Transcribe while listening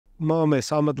मैं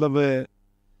हमेशा मतलब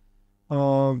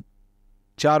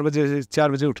 4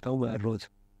 बजे उठता हूँ मैं रोज़,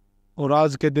 और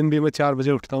आज के दिन भी मैं 4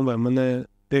 बजे उठता हूँ। मैंने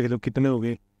देख लो कितने हो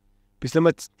गए, पिछले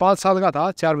मैं 5 साल का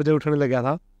था 4 बजे उठने लग गया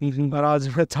था, और आज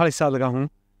मैं 40 साल का हूँ,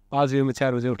 आज भी मैं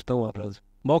 4 बजे उठता हूँ रोज़।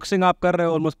 बॉक्सिंग आप कर रहे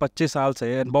हो ऑलमोस्ट 25 साल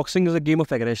से, and boxing is a game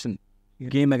of aggression,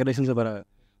 game aggression से भरा है।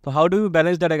 तो how do you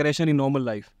balance that aggression in normal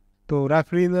life? तो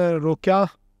रेफरी ने रोका,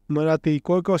 मेरा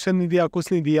कोई क्वेश्चन नहीं दिया,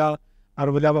 कुछ नहीं दिया, और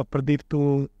बोला प्रदीप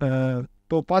तू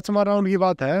तो 5वां राउंड की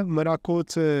बात है, मेरा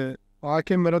कोच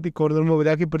आके मेरा कॉर्नर में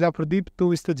बोला कि प्रदीप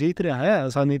तू इस तो जीत रहा है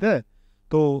आसानी से,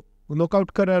 तो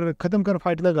नॉकआउट कर और खत्म कर,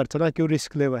 फाइट ना कर, चला क्यों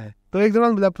रिस्क ले हुआ है। तो एक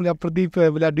दौरान बोला प्रदीप,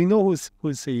 बोला डू नो हु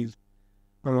इज,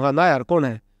 मैंने कहा ना यार कौन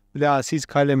है, बोला आशीष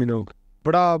खाले मिनोग।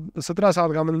 बड़ा 17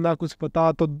 साल का, मैंने ना कुछ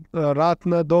पता, तो रात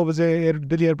में 2 बजे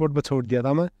दिल्ली एयरपोर्ट पर छोड़ दिया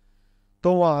था मैं।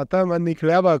 तो वहाँ था मैं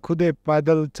निकला खुद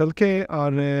पैदल चल के,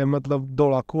 और मतलब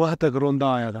दौड़ा कुआं तक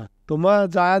रोंदा आया था। तो मैं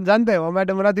जानते हो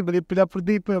मैडम राती बोली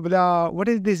प्रदीप, बोला व्हाट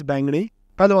इज दिस बैंगनी।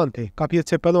 पहलवान थे, काफ़ी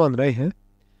अच्छे पहलवान रहे हैं,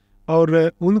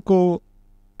 और उनको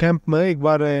कैंप में एक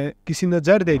बार किसी ने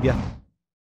जहर दे दिया।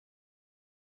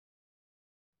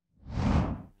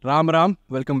 Ram Ram,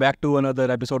 welcome back to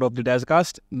another episode of the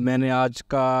DazCast। मैंने आज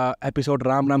का एपिसोड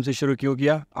राम राम से शुरू क्यों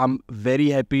किया? I am very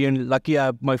happy and lucky I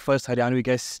have my first Haryanvi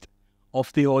guest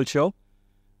of the whole show,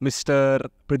 mister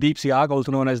Pradeep Sihag,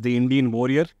 also known as the Indian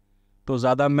warrior. तो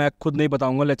ज़्यादा मैं खुद नहीं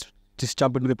बताऊंगा, let's just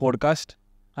jump into the podcast.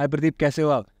 हाय प्रदीप, कैसे हो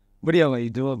आप? बढ़िया भाई,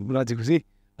 जो राजी खुशी।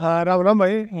 राम राम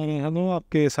भाई, हेलो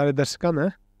आपके सारे दर्शकों ने।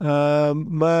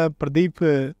 मैं प्रदीप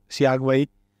सिहाग भाई,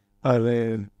 और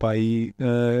भाई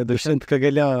दुष्यंत का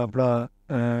गलिया अपना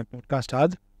पॉडकास्ट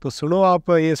आज। तो सुनो, आप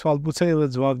ये सवाल पूछेंगे मैं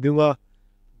जवाब दूंगा।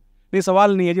 नहीं,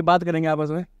 सवाल नहीं है जी, बात करेंगे आपस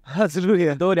में। हाँ जरूर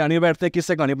है, 2 हरियाणवी बैठते हैं,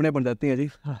 किससे कहानी बन जाती है जी।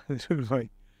 हाँ जरूर भाई।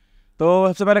 तो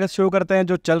सबसे पहले शुरू करते हैं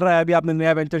जो चल रहा है अभी, आपने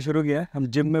नया वेंचर शुरू किया है। हम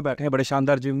जिम में बैठे हैं, बड़े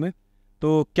शानदार जिम में।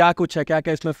 तो क्या कुछ है, क्या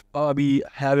क्या इसमें अभी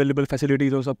है अवेलेबल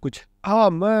फैसिलिटीज और सब कुछ? हाँ,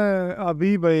 मैं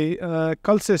अभी भाई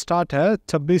कल से स्टार्ट है,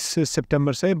 26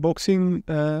 सितंबर से बॉक्सिंग,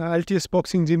 LTS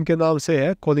बॉक्सिंग जिम के नाम से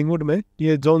है कोलिंगवुड में।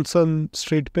 ये जॉनसन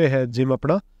स्ट्रीट पे है जिम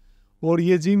अपना, और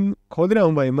ये जिम खोल रहा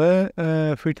हूँ भाई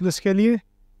मैं फिटनेस के लिए,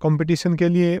 कंपटीशन के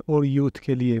लिए, और यूथ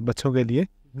के लिए, बच्चों के लिए।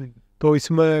 तो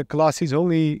इसमें क्लासेस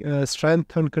होंगी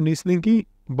स्ट्रेंथ एंड कंडीशनिंग की,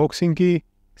 बॉक्सिंग की।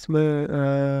 इसमें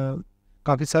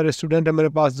काफ़ी सारे स्टूडेंट हैं मेरे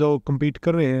पास जो compete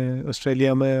कर रहे हैं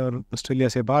ऑस्ट्रेलिया में और ऑस्ट्रेलिया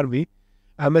से बाहर भी,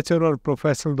 एमेचर और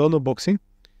प्रोफेशनल दोनों बॉक्सिंग।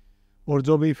 और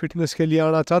जो भी फिटनेस के लिए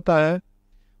आना चाहता है,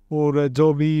 और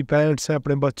जो भी पेरेंट्स हैं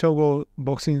अपने बच्चों को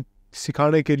बॉक्सिंग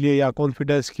सिखाने के लिए, या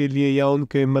कॉन्फिडेंस के लिए, या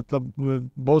उनके मतलब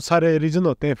बहुत सारे रीज़न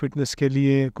होते हैं फिटनेस के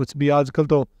लिए। कुछ भी आजकल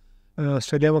तो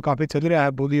ऑस्ट्रेलिया में काफ़ी चल रहा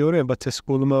है, बोली हो रहे हैं बच्चे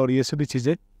स्कूल में, और ये सभी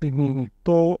चीज़ें।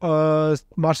 तो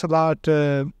मार्शल आर्ट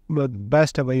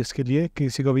बेस्ट है भाई उसके लिए,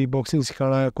 किसी को भी बॉक्सिंग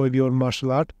सिखाना है, कोई भी और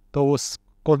मार्शल आर्ट, तो उस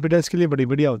कॉन्फिडेंस के लिए बड़ी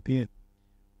बढ़िया होती है।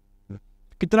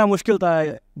 कितना मुश्किल था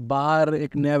बाहर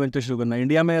एक नया वेंचर शुरू करना?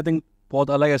 इंडिया में आई थिंक बहुत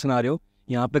अलग है सिनारियो,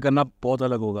 यहाँ पे करना बहुत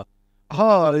अलग होगा।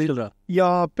 हाँ,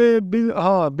 यहाँ पे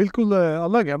हाँ बिल्कुल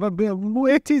अलग है। वो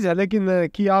एक चीज़ है, लेकिन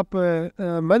कि आप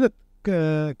मेहनत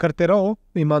करते रहो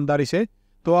ईमानदारी से,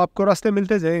 तो आपको रास्ते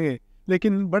मिलते जाएंगे।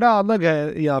 लेकिन बड़ा अलग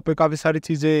है यहाँ पे, काफ़ी सारी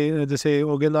चीज़ें जैसे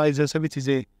ऑर्गेनाइज है, सभी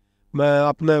चीज़ें मैं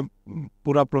अपने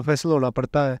पूरा प्रोफेशनल होना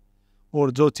पड़ता है।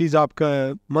 और जो चीज़ आपका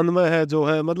मन में है, जो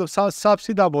है मतलब साफ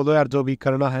सीधा बोलो यार, जो भी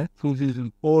करना है।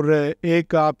 और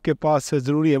एक आपके पास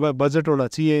ज़रूरी है भाई, बजट होना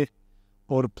चाहिए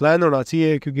और प्लान होना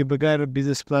चाहिए, क्योंकि बगैर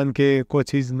बिजनेस प्लान के कोई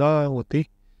चीज़ ना होती।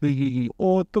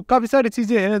 और तो काफ़ी सारी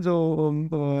चीज़ें हैं जो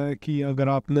कि अगर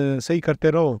आपने सही करते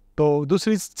रहो, तो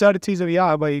दूसरी सारी चीज़ यह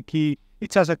है भाई कि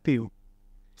इच्छा शक्ति हो,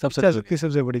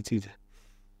 सबसे बड़ी चीज़ है।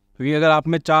 क्योंकि अगर आप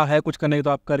में चाह है कुछ करने की, तो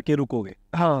आप करके रुकोगे।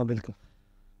 हाँ बिल्कुल।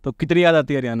 तो कितनी याद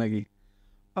आती है हरियाणा की?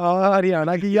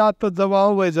 हरियाणा की याद तो जब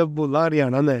आओ भाई, जब बोला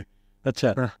हरियाणा ने।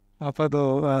 अच्छा, आप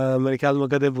तो मेरे ख्याल में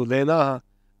कदे भूले ना।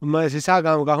 मैं सिसा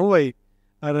गाँव का हूँ भाई,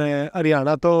 अरे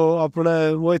हरियाणा तो अपना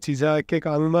वो चीज़ है के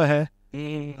काम में है,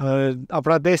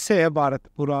 अपना देश से है भारत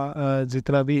पूरा,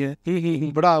 जितना भी है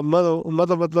बड़ा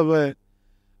मतलब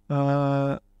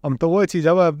हम तो वो चीज़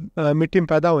है, मिट्टी में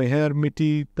पैदा हुए हैं, और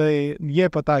मिट्टी तो ये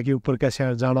पता है कि ऊपर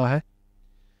कैसे जाना है।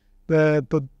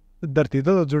 तो धरती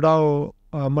तो जुड़ाओ,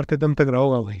 मरते दम तक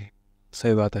रहोगा भाई।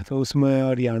 सही बात है। तो उसमें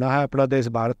हरियाणा है, अपना देश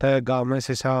भारत है, गाँव में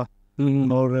सिसा,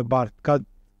 और भारत का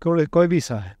कोई भी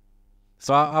हिस्सा है।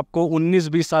 तो आपको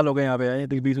 19-20 साल हो गए यहाँ पे आए,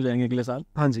 20 हो जाएंगे अगले साल।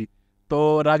 हाँ जी।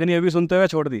 तो रागनी अभी सुनते हुए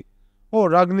छोड़ दी? ओ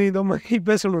रागनी तो मैं ही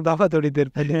पे सुनू था थोड़ी देर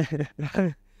पहले।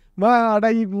 मैं आड़ा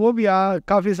वो भी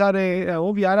काफ़ी सारे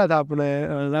वो भी आ रहा था अपने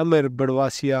रामेर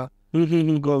बड़वासिया,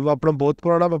 अपना बहुत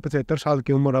पुराना, 75 साल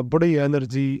की उम्र है, बड़ी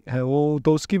एनर्जी है वो।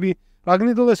 तो उसकी भी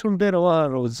रागनी तो सुनते रहो, हाँ,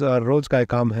 रोज का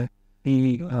काम है।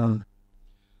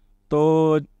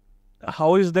 तो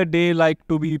how is the day like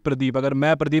to be Pradeep? अगर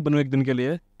मैं प्रदीप बनूं एक दिन के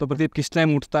लिए, तो प्रदीप किस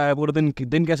टाइम उठता है, पूरा दिन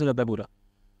कैसे जाता है पूरा?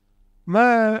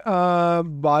 मैं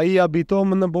भाई अभी तो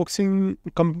मैंने बॉक्सिंग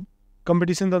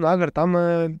कंपटीशन तो ना करता,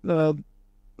 मैं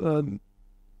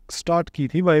स्टार्ट की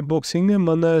थी भाई बॉक्सिंग।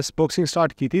 मैंने बॉक्सिंग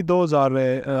स्टार्ट की थी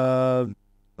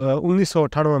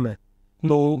 1998 में।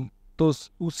 तो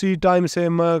उसी टाइम से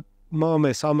मैं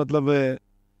हमेशा मतलब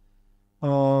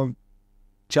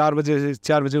 4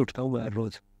 बजे उठता हूँ मैं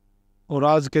रोज़, और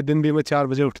आज के दिन भी मैं 4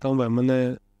 बजे उठता हूँ भाई। मैंने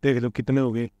देख लो कितने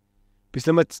हो गए,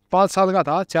 पिछले मैं 5 साल का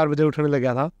था 4 बजे उठने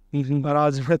लगा था, और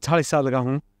आज मैं 40 साल का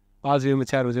हूँ, आज भी मैं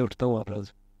 4 बजे उठता हूँ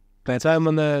रोज़।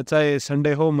 चाहे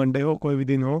संडे हो, मंडे हो, कोई भी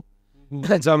दिन हो,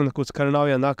 चाहे मैंने कुछ करना हो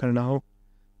या ना करना हो,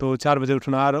 तो 4 बजे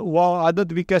उठना। और वो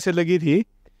आदत भी कैसे लगी थी,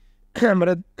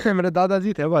 मेरे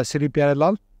दादाजी थे वह श्री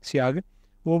प्यारेलाल सियाग,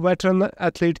 वो वेटरन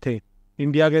एथलीट थे,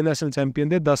 इंडिया के नेशनल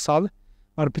चैंपियन थे 10 साल,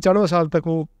 और 95 साल तक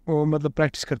वो मतलब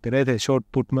प्रैक्टिस करते रहे थे शॉर्ट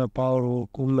पुट में, पावर वो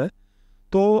कूल में।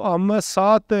 तो हम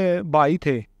 7 भाई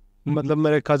थे, मतलब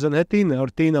मेरे कज़न है 3 और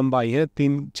 3 हम भाई हैं,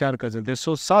 3-4 कज़न थे,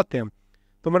 सो 7 थे हम।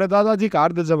 तो मेरे दादाजी का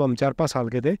आदत जब हम 4-5 साल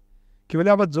के थे कि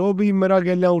बोले अब जो भी मेरा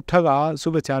गेलिया उठेगा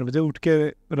सुबह 4 बजे उठ के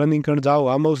रनिंग करने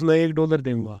जाऊँगा, मैं उसने $1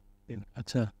 दूंगा।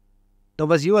 अच्छा, तो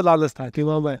बस ये लालच था कि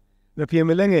वहाँ में रुपये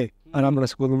मिलेंगे और हम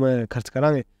स्कूल में खर्च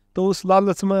करांगे, तो उस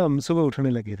लालच में हम सुबह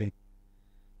उठने लगे थे।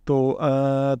 तो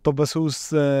बस उस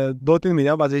 2-3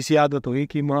 महीना बाद ऐसी आदत हुई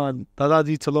कि वहाँ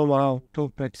दादाजी चलो वहाँ तो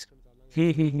प्रैक्टिस,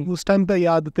 उस टाइम तो ये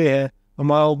आदतें है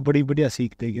हमारा बड़ी बढ़िया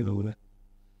सीखते कि लोग।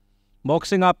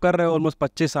 बॉक्सिंग आप कर रहे हो ऑलमोस्ट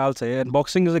 25 साल से, and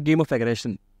boxing is a game of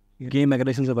aggression, game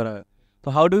aggression से भरा है।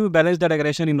 तो how do you balance that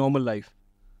aggression in normal life?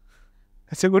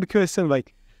 ऐसे गुड क्वेश्चन भाई।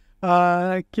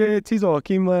 क्या चीज़ हो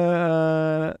कि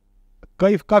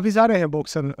काफ़ी सारे हैं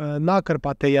बॉक्सर ना कर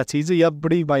पाते या चीज़, या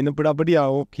बड़ी भाई ने बड़ा बढ़िया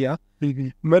वो किया।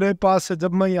 मेरे पास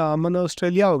जब मैंने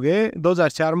ऑस्ट्रेलिया हो गए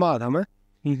 2004 में आया था मैं,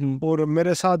 और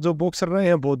मेरे साथ जो बॉक्सर रहे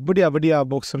हैं बहुत बढ़िया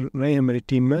बॉक्सर रहे हैं मेरी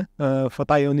टीम में।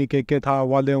 फतायोनी के था,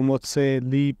 वाले से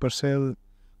ली परसेल,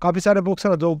 काफ़ी सारे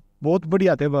बॉक्सर जो बहुत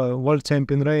बढ़िया थे, वर्ल्ड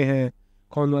चैंपियन रहे हैं,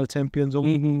 कॉमनवेल्थ चैंपियन, जो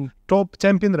टॉप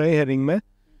चैंपियन रहे हैं रिंग में।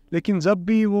 लेकिन जब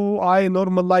भी वो आए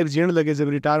नॉर्मल लाइफ जीने लगे जब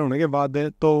रिटायर होने के बाद,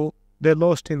 तो दे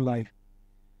लॉस्ट इन लाइफ।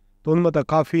 तो उनमें तो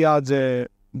काफ़ी आज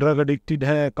ड्रग एडिक्टेड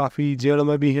है, काफ़ी जेल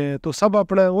में भी हैं, तो सब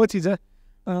अपना वो चीज़ है।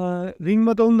 रिंग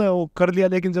में तो उनने वो कर लिया,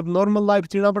 लेकिन जब नॉर्मल लाइफ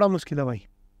जीना बड़ा मुश्किल है भाई,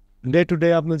 डे टू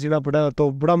डे आपने जीना पड़ा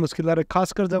तो बड़ा मुश्किल है।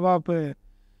 खासकर जब आप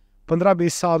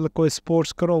 15-20 साल कोई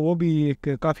स्पोर्ट्स करो, वो भी एक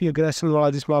काफ़ी अग्रेशन वाला,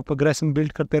 जिसमें आप अग्रेशन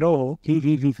बिल्ड करते रहो,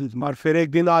 और फिर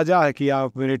एक दिन आ जाए कि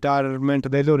आप रिटायरमेंट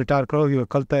दे लो, रिटायर करोगे,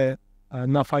 कल तक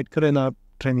ना फाइट करें ना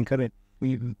ट्रेनिंग करें,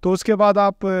 तो उसके बाद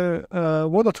आप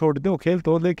वो तो छोड़ दो खेल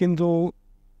तो, लेकिन जो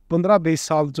 15-20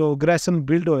 साल जो अग्रेशन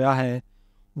बिल्ड होया है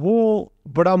वो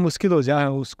बड़ा मुश्किल हो जाए,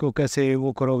 उसको कैसे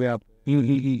वो करोगे आप।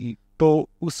 तो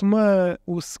उसमें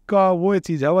उसका वो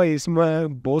चीज़ है भाई,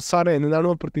 इसमें बहुत सारे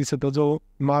 99% जो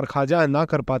मार खा जाए ना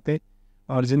कर पाते,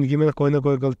 और ज़िंदगी में कोई ना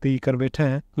कोई गलती कर बैठे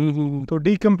हैं। तो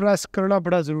डीकम्प्रेस करना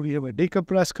बड़ा ज़रूरी है भाई।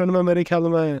 डीकम्प्रेस करने में मेरे ख्याल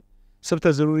में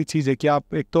सबसे ज़रूरी चीज़ है कि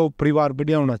आप एक तो परिवार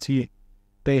बढ़िया होना चाहिए,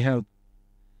 तय है।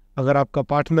 अगर आपका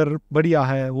पार्टनर बढ़िया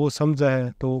है, वो समझा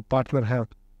है, तो पार्टनर है,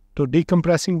 तो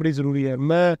डीकम्प्रेसिंग बड़ी ज़रूरी है।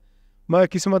 मैं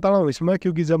किस्मत बता रहा हूँ इसमें,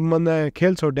 क्योंकि जब मैंने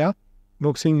खेल छोड़ा,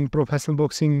 बॉक्सिंग, प्रोफेशनल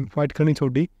बॉक्सिंग फाइट करनी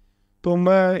छोड़ी, तो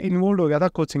मैं इन्वॉल्व हो गया था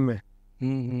कोचिंग में।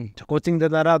 कोचिंग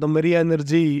देता रहा तो मेरी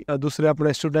एनर्जी दूसरे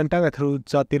अपने स्टूडेंटा के थ्रू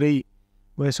जाती रही,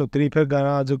 वैसे होती रही। फिर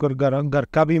घर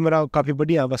का भी मेरा काफ़ी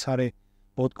बढ़िया, बस सारे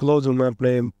बहुत क्लोज हूँ मैं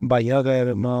अपने भाइयों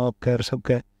के, माँ के,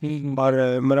 सबके।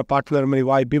 और मेरा पार्टनर, मेरी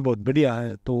वाइफ भी बहुत बढ़िया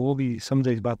है, तो वो भी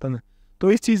समझे इस बात ने,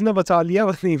 तो इस चीज़ ने बचा लिया।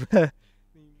 बस नहीं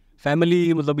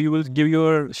फैमिली, मतलब यू विल गिव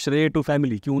योर श्रेय टू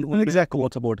फैमिली, क्यों उन्होंने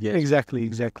सपोर्ट किया।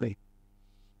 एग्जैक्टली।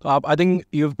 तो आप, I think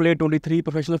you have played 23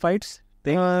 professional fights,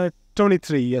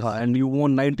 23, yes. And you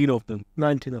von 19 of them.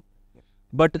 19 of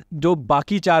but जो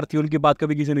बाकी 4 थी उनकी बात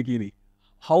कभी किसी ने की नहीं।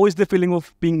 How is the feeling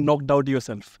of being knocked out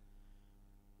yourself?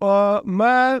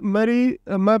 मैं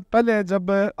पहले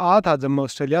जब आया था, जब मैं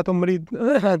ऑस्ट्रेलिया, तो मेरी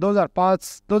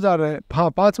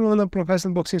 2005 में मैंने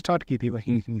प्रोफेशनल बॉक्सिंग स्टार्ट की थी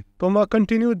भाई। तो मैं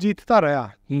कंटिन्यू जीतता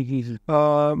रहा।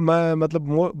 मैं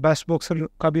मतलब बेस्ट बॉक्सर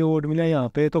का भी अवार्ड मिला यहाँ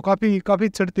पे, तो काफ़ी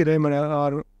चढ़ती रही मैंने,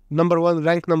 और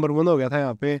रैंक नंबर 1 हो गया था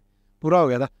यहाँ पे, पूरा हो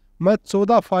गया था। मैं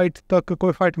 14 फाइट तक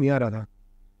कोई फाइट नहीं आ रहा था,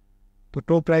 तो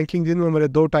टॉप रैंकिंग जिनमें मेरे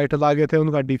 2 टाइटल आ गए थे,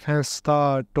 उनका डिफेंस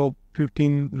था, टॉप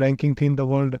 15 रैंकिंग थी इन द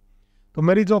वर्ल्ड। तो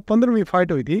मेरी जो 15वीं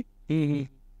फाइट हुई थी,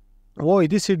 वो हुई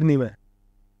थी सिडनी में।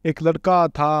 एक लड़का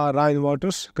था रायन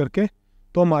वाटर्स करके,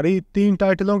 तो हमारी 3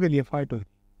 टाइटलों के लिए फाइट हुई।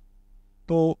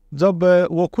 तो जब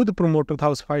वो खुद प्रमोटर था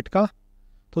उस फाइट का,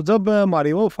 तो जब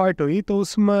हमारी वो फाइट हुई तो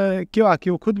उसमें क्या कि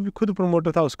वो खुद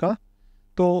प्रमोटर था उसका,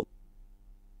 तो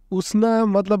उसने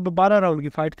मतलब 12 राउंड की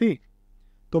फाइट थी,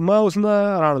 तो मैं उसने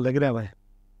राउंड लग रहा भाई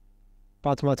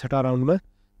 5वां 6वां राउंड में,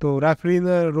 तो रेफरी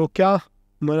ने रोका,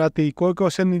 मेरा कोई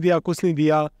क्वेश्चन नहीं दिया, कुछ नहीं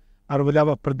दिया, और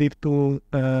बोला प्रदीप तू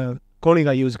कौड़ी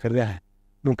का यूज़ कर रहा है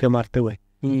मुँह के मारते हुए।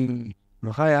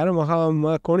 मैं कहा यार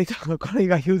मैं कौड़ी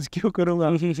का यूज़ क्यों करूँगा,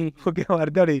 वो क्या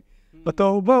मारते रही, तो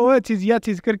वो चीज़ यह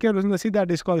चीज़ करके और उसने सीधा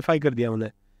डिस्क्वालीफाई कर दिया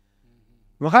उन्हें।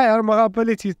 मैं यार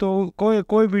पहली चीज़ तो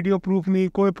कोई वीडियो प्रूफ नहीं,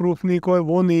 कोई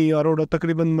वो नहीं, और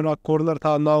तकरीबन मेरा कॉर्नर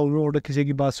था ना, और किसी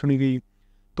की बात सुनी गई,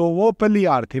 तो वो पहली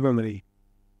हार थी मैं मेरी,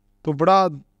 तो बड़ा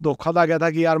धोखा लग गया था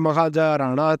कि यार मखा जा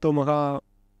राना है, तो मखा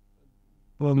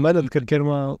मेहनत करके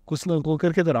मैं कुछ ना को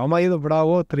करके तो रहा, ये तो बड़ा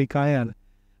वो तरीका है यार।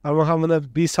 और वहाँ मैंने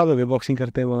 20 साल हो गए बॉक्सिंग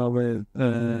करते हैं, वहाँ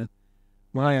मैं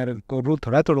वहाँ यार को रूल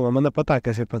थोड़ा तोड़ूंगा, मैंने पता है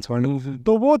कैसे पंचवान,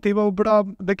 तो वो थी वो बड़ा,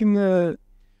 लेकिन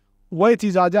वही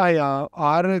चीज़ आ जाए यार,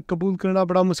 हार कबूल करना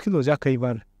बड़ा मुश्किल हो जाए कई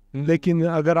बार, लेकिन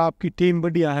अगर आपकी टीम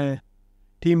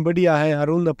बढ़िया है और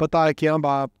उन्हें पता है कि हाँ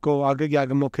आपको आगे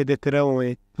मौके देते रहे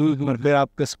हुए, और फिर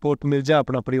आपका सपोर्ट मिल जाए,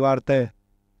 अपना परिवार तय,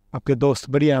 आपके दोस्त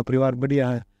बढ़िया है, परिवार बढ़िया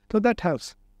है, तो दैट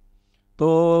हेल्प्स।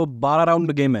 तो 12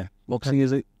 राउंड गेम है, boxing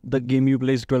is the game you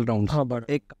pledge 12 round. हाँ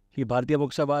एक ही भारतीय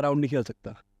बॉक्सर 12 राउंड नहीं खेल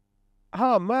सकता।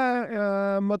 हाँ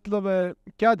मैं मतलब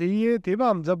क्या थी ये थी ना,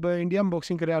 हम जब इंडिया में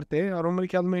बॉक्सिंग कर रहे थे, और मेरे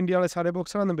ख्याल में इंडिया वाले सारे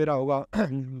बॉक्सर ने मेरा होगा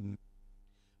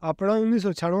अपना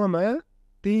 1996 में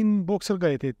 3 बॉक्सर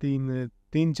गए थे,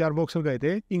 3-4 बॉक्सर गए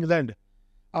थे इंग्लैंड,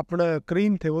 अपना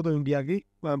क्रीम थे वो तो इंडिया की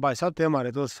भाई साहब थे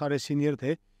हमारे, तो सारे सीनियर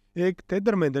थे, एक थे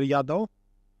धर्मेंद्र यादव,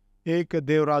 एक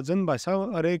देवराजन भाई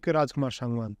साहब, और एक राजकुमार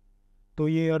सांगवान, तो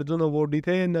ये अर्जुन अवॉर्डी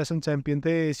थे, नेशनल चैंपियन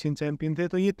थे, एशियन चैंपियन थे,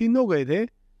 तो ये तीनों गए थे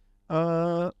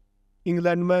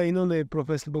इंग्लैंड में, इन्होंने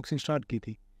प्रोफेशनल बॉक्सिंग स्टार्ट की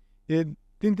थी, ये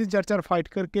 3-3 4-4 फाइट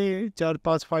करके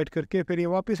 4-5 फाइट करके फिर ये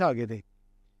वापस आ गए थे,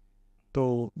 तो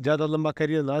ज़्यादा लंबा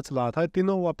करियर ना चला था,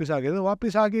 तीनों वापस आ गए थे,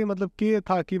 वापस आके मतलब ये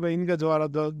था कि भाई इनका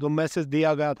जो मैसेज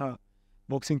दिया गया था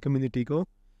बॉक्सिंग कम्युनिटी को,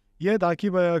 ये था कि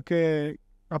भाई के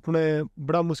अपने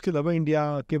बड़ा मुश्किल है भाई इंडिया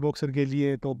के बॉक्सर के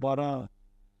लिए, तो 12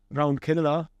 राउंड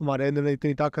खेलना, हमारे अंदर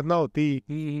इतनी ताकत ना होती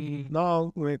ना,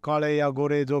 वे काले या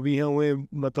गोरे जो भी हैं वे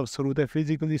मतलब शुरू से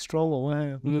फिजिकली स्ट्रॉन्ग हुए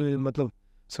हैं, मतलब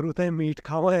शुरू से मीट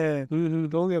खाए हैं,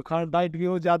 तो खान डाइट भी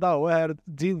वो ज़्यादा हुआ है,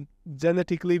 जी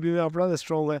जेनेटिकली भी अपना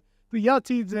स्ट्रॉन्ग है, तो यह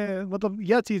चीज़ मतलब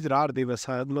यह चीज़ रार दी बस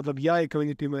है, मतलब यह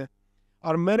कम्युनिटी में,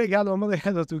 और मेरे ख्याल में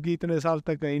मतलब चूँकि इतने साल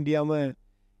तक इंडिया में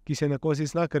किसी ने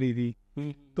कोशिश ना करी थी,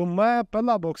 तो मैं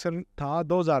पहला बॉक्सर था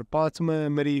 2005 में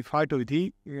मेरी फाइट हुई थी,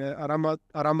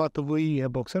 आरामा तो वही है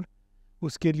बॉक्सर,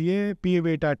 उसके लिए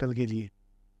PBA टाइटल के लिए,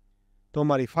 तो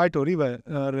हमारी फाइट हो रही है,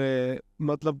 और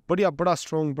मतलब बढ़िया बड़ा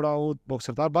स्ट्रॉन्ग बड़ा वो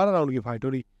बॉक्सर था, 12 राउंड की फाइट हो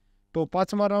रही, तो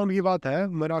 5वां राउंड की बात है,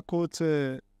 मेरा कोच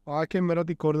आके मेरा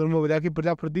थी कॉर्नर में बोला कि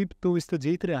प्रदीप तू इस तो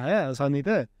जीत रहा है आसानी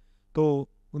से, तो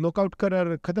नॉकआउट कर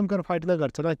और ख़त्म कर, फाइट ना कर,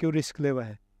 चला क्यों रिस्क ले हुआ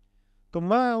है, तो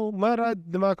मेरा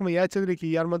दिमाग में यह चल रही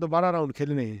कि यार मैं तो 12 राउंड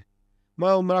खेलने हैं,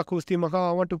 मेरा खुश थी, मैं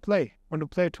I want to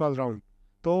play 12 round,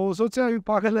 तो सोचा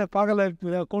पागल है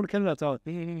कौन खेलना चाहो,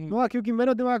 क्योंकि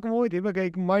मेरा दिमाग में वही थी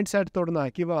एक माइंड सेट तोड़ना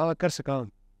है कि वह हाँ कर सका,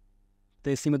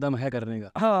 तो इसी में दम है करने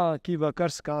का, हाँ कि वह कर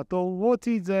सका, तो वो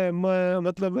चीज़ है, मैं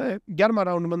मतलब 11वां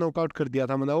राउंड में नॉकआउट कर दिया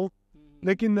था मैंने वो,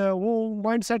 लेकिन वो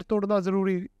माइंड सेट तोड़ना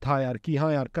ज़रूरी था यार कि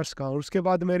हाँ यार कर सका, और उसके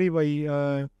बाद मेरी वही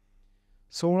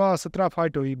 16-17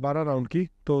 फाइट हुई 12 राउंड की,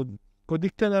 तो कोई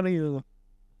दिक्कत ना नहीं होगा,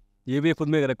 ये भी खुद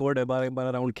में एक रिकॉर्ड है 12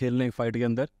 राउंड खेलने की फाइट के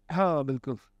अंदर। हाँ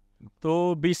बिल्कुल।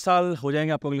 तो 20 साल हो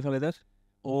जाएंगे आपको अगले साल इधर,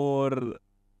 और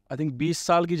आई थिंक 20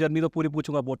 साल की जर्नी तो पूरी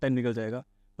पूछूंगा, बहुत टाइम निकल जाएगा,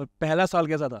 पर पहला साल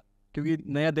कैसा था, क्योंकि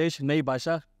नया देश, नई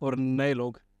भाषा और नए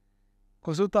लोग।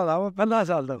 खुशूता था वो पहला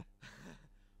साल, था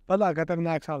पहला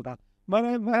खतरनाक साल था,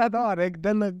 मैं तो हर एक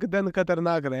दिन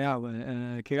खतरनाक रहा,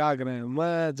 क्या करें,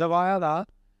 मैं जब आया था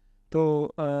तो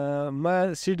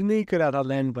मैं सिडनी कराया था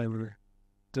लैंड पे, मैंने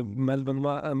जब मेलबर्न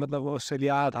में मतलब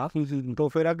ऑस्ट्रेलिया आया था, तो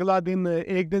फिर अगला दिन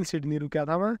एक दिन सिडनी रुका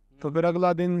था मैं, तो फिर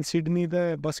अगला दिन सिडनी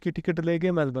से बस की टिकट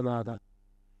लेके मेलबर्न आया था,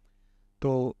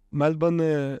 तो मेलबर्न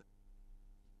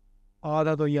आया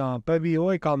था, तो यहाँ पे भी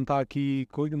वही काम था कि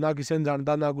कोई ना किसी ने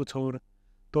जानता ना कुछ और,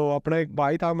 तो अपना एक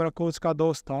भाई था मेरा कोच का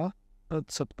दोस्त था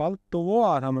सतपाल, तो वो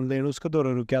आया था मतलब उसके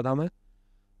दौरे रुका था मैं,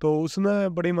 तो उसने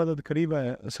बड़ी मदद करी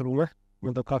है शुरू में,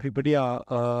 मतलब काफ़ी बढ़िया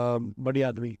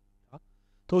आदमी था,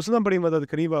 तो उसने बड़ी मदद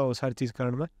करी वो सारी चीज़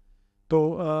करने में, तो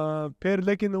फिर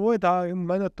लेकिन वो था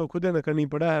मेहनत तो खुद ने करनी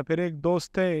पड़ा है, फिर एक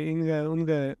दोस्त थे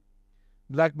उनके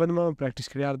ब्लैक बन में प्रैक्टिस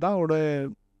कर रहा था, और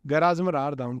गैराज में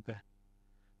रहा था उनके,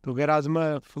 तो गैराज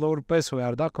में फ्लोर पे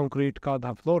सोया था, कंक्रीट का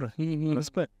था फ्लोर उस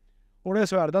पे, उन्हें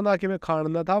सवार था ना कि मैं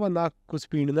खाना था ना कुछ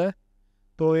पीना है।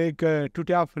 तो एक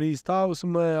टूटिया फ्रीज था,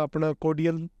 उसमें अपना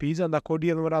कोडियल पी जाता।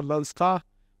 कोडियल मेरा लंच था,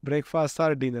 ब्रेकफास्ट था,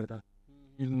 डिनर था।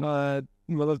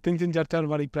 मतलब 3-4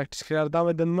 बारी प्रैक्टिस करता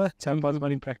मैं दिन में, 4-5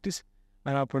 बारी प्रैक्टिस,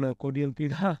 और अपना कोडियल पी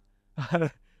था। और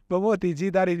बहुत ही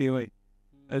जीदारी थी भाई,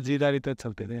 जीदारी तो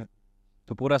चलते थे।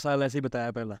 तो पूरा साल ऐसे ही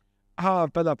बताया पहला? हाँ,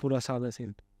 पहला पूरा साल ऐसे।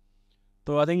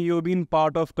 तो I think you been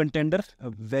part of contender, a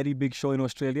very big show in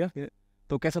Australia.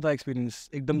 तो कैसा था एक्सपीरियंस?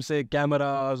 एकदम से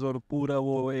कैमरास और पूरा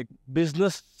वो एक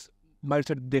बिजनेस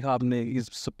माइंडसेट देखा आपने इस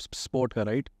स्पोर्ट का,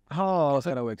 राइट? हाँ,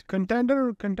 कैसा रहा वो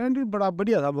कंटेंडर बड़ा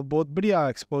बढ़िया था, बहुत बढ़िया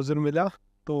एक्सपोजर मिला।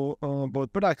 तो बहुत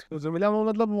बड़ा एक्सपोजर मिला वो,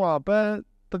 मतलब वहाँ पे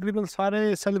तकरीबन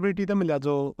सारे सेलिब्रिटी तो मिला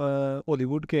जो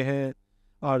हॉलीवुड के हैं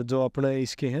और जो अपने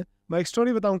इसके हैं। मैं एक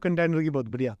स्टोरी बताऊँ कंटेंडर की, बहुत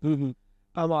बढ़िया।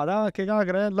 हमारा क्या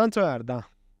करें, लंच हो यार था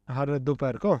हर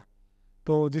दोपहर को,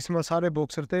 तो जिसमें सारे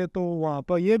बॉक्सर थे। तो वहाँ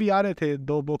पर ये भी आ रहे थे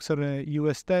 2 बॉक्सर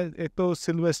यूएस थे, एक तो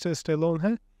सिल्वेस्टर स्टेलोन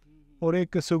है और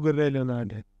एक सुगर रे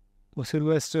लियोनार्ड है। वो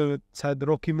सिल्वेस्टर शायद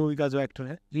रॉकी मूवी का जो एक्टर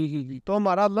है। तो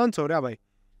हमारा लंच हो रहा भाई।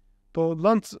 तो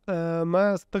लंच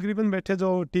मैं तकरीबन बैठे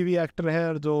जो टीवी एक्टर हैं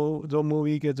और जो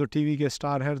मूवी के जो टीवी के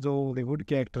स्टार हैं, जो हॉलीवुड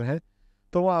के एक्टर हैं।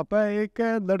 तो वहाँ पर एक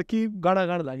लड़की गाना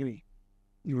गाने लग रही।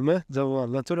 मैं जब वहाँ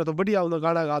लंच हो रहा तो बढ़िया उन्होंने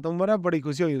गाना गा, तो मेरा बड़ी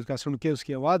खुशी हुई उसका सुन के,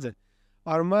 उसकी आवाज़।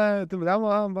 और मैं तो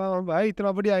वहाँ भाई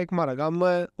इतना बढ़िया एक मारा गा।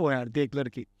 मैं ओ यार देख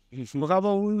लड़की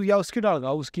या उसकी डाल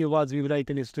गा, उसकी आवाज़ भी बनाई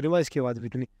इतनी सुरी, इसकी आवाज़ भी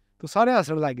इतनी। तो सारे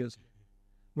हंसने लगे उसमें।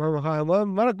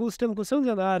 मेरा उस टाइम कुछ समझ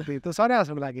आ रही थी, तो सारे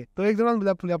हंसने लगे। तो एक जन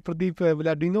बोला प्रदीप,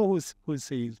 बोला do you know who is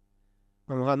he?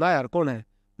 मैं कहा ना यार कौन है?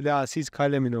 बोला she is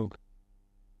Kylie मिनोग।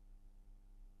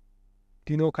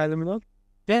 Do you know Kylie मिनोग?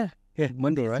 Yeah,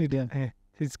 Monday, right?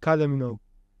 She is काइली मिनोग।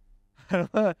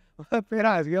 फिर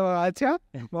हंस गया, अच्छा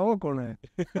वो कौन है?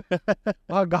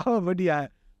 वहाँ गाँव बढ़िया है।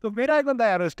 तो मेरा एक बंदा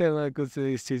यार उस टाइम कुछ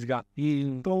इस चीज़ का।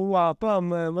 तो वहाँ पर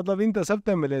हम मतलब इन तो सब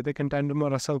टाइम मिले थे कंटेंडर में।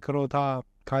 रसल करो था,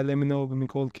 काइली मिनोग,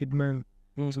 Nicole Kidman,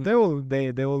 so they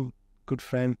all good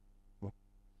friend.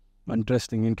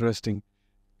 Interesting.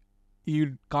 You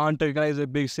can't recognize a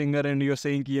big singer and you're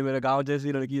saying कि ये मेरे गाँव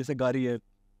जैसी लड़की जैसे गा रही है।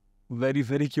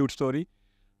 Very cute story.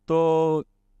 तो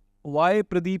why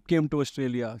Pradeep came to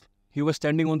Australia? He was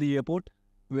standing on the airport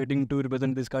waiting to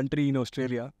represent this country in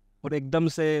Australia, और एकदम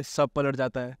से सब पलट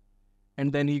जाता है,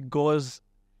 and then he goes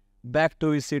back to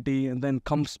his city and then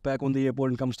comes back on the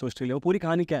airport and comes to Australia. वो पूरी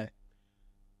कहानी क्या है?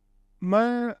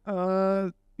 मैं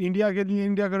इंडिया के लिए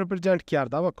इंडिया को रिप्रेजेंट किया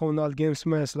था। वो कॉमनवेल्थ गेम्स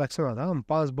में सिलेक्शन हुआ था, हम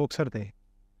 5 बॉक्सर थे।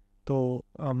 तो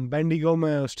हम बेंडिगो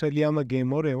में ऑस्ट्रेलिया में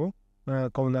गेम हो रहे हो,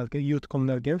 कॉमनवेल्थ के यूथ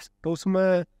कॉमनवेल्थ गेम्स। तो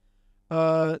उसमें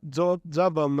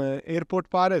जब हम एयरपोर्ट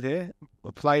पर आ रहे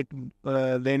थे, फ्लाइट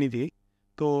लेनी थी,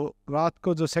 तो रात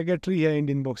को जो सेक्रेटरी है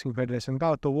इंडियन बॉक्सिंग फेडरेशन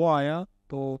का, तो वो आया।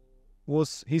 तो वो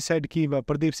ही सेड कि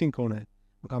प्रदीप सिंह कौन है?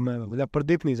 कहा मैं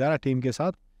प्रदीप नहीं जा रहा टीम के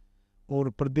साथ, और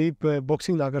प्रदीप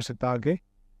बॉक्सिंग ना कर सकता आगे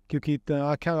क्योंकि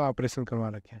आँखें का ऑपरेशन करवा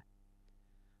रखे हैं।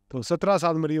 तो 17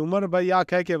 साल मेरी उम्र भाई,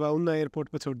 आँख है कि भाई उन्होंने एयरपोर्ट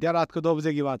पर छोड़ दिया। रात को 2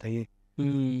 बजे की बात है ये।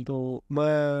 तो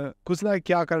मैं कुछ ना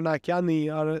क्या करना क्या नहीं,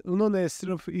 और उन्होंने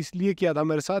सिर्फ इसलिए किया था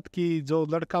मेरे साथ कि जो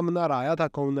लड़का मना आया था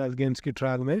कॉमनवेल्थ गेम्स की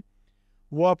ट्रायल में,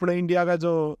 वो अपने इंडिया का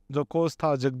जो कोच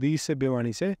था जगदीश से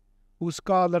भिवानी से,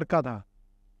 उसका लड़का था।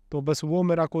 तो बस वो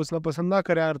मेरा कोच ना पसंद ना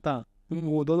कर था,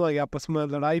 वो दोनों आपस में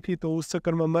लड़ाई थी। तो उस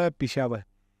चक्कर में मैं पीछे हुआ।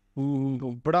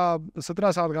 तो बड़ा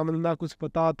 17 साल का, मतलब ना कुछ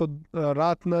पता। तो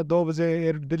रात में 2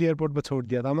 बजे दिल्ली एयरपोर्ट पर छोड़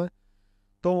दिया था मैं।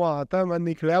 तो वहाँ तक मैं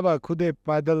निकला खुद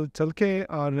पैदल चल के,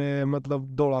 और मतलब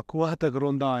दौड़ा कुआं तक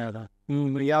रोंदा आया था।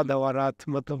 याद है रात,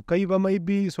 मतलब कई बार मैं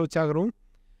भी सोचा करूँ,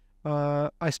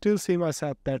 I still see my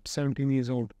self that 17 years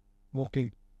old walking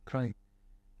crying.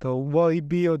 तो वो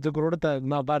भी जो रोड़ता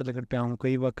ना बाहर लगड़ पे आऊँ,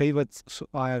 कई बार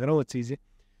आया करूँ वो चीज़ें।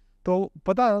 तो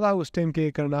पता ना था उस टाइम के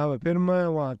करना है। फिर मैं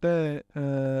वहाँ पे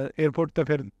एयरपोर्ट पे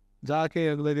फिर जाके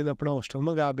अगले दिन अपना हॉस्टल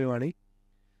में गया भिवानी।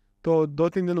 तो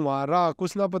 2-3 दिन वहाँ रहा,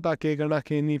 कुछ ना पता के करना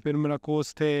के नहीं। फिर मेरा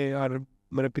कोच थे और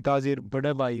मेरे पिताजी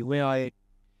बड़े भाई वे आए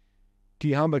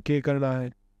कि हाँ भाई के करना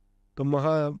है। तो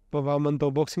महा पापा मन तो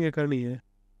बॉक्सिंग करनी है।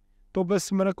 तो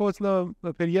बस मेरा कोच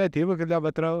ना फिर यह थी वो क्या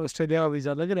बता, ऑस्ट्रेलिया का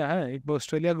वीज़ा लग रहा है, एक बार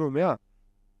ऑस्ट्रेलिया घूमया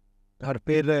और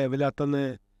फिर बोला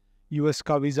तने यूएस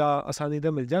का वीज़ा आसानी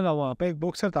से मिल जाएगा। वहाँ पे एक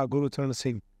बॉक्सर था गुरुचरण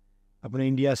सिंह, अपने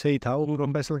इंडिया से ही था, वो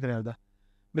प्रोफेशनल कर रहा था।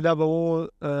 बोला वो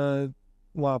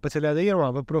वहाँ पे चला जाइए और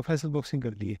वहाँ पे प्रोफेशनल बॉक्सिंग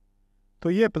कर लिए। तो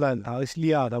ये प्लान था,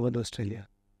 इसलिए आया था मैं ऑस्ट्रेलिया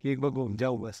कि एक बार घूम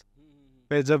जाऊँ बस।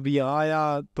 फिर जब यहाँ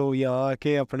आया तो यहाँ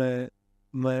आके अपने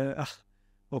मैं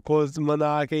वो कोच मना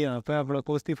आके यहाँ पे अपना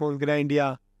कोच ही फ़ोन करा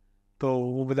इंडिया। तो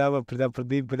वो बोला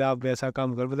प्रदीप बोला ऐसा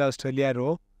काम कर, बोला ऑस्ट्रेलिया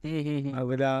रहो,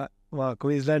 बोला वहाँ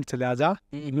क्वींसलैंड चले आ जा,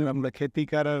 अपना खेती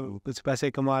कर, कुछ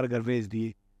पैसे कमा घर भेज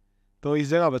दिए। तो इस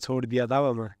जगह पर छोड़ दिया था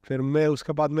वह मैं। फिर मैं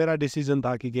उसके बाद मेरा डिसीजन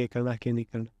था कि ये करना क्या नहीं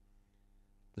करना,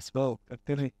 बस वो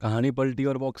करते रहे। कहानी पलटी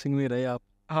और बॉक्सिंग में रहे आप,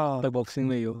 हाँ, तक बॉक्सिंग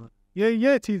में ही हो।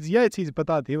 ये चीज़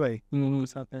पता थी भाई।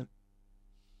 साथ में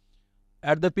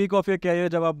at the peak of your career,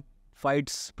 जब आप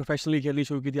फाइट्स प्रोफेशनली खेलनी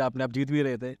शुरू की थी, आपने, आप जीत भी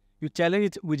रहे थे, you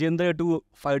challenge Vijendra to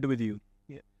fight with you.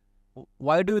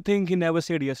 Why do you think he never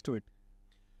said yes to it?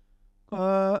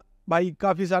 भाई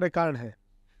काफ़ी सारे कारण हैं।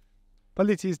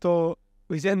 पहली चीज़ तो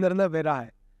विजेंद्र ना मेरा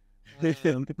है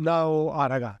ना वो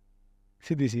आरेगा,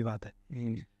 सीधी सी बात है।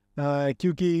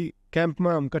 क्योंकि कैंप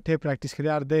में हम इकट्ठे प्रैक्टिस कर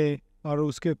रहे थे, और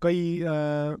उसके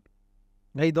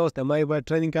कई दोस्त हैं। मैं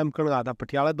ट्रेनिंग कैंप करने गया था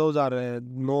पटियाला,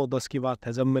 2009-10 की बात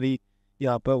है, जब मेरी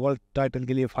यहाँ पर वर्ल्ड टाइटल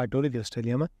के लिए फाइट हो रही थी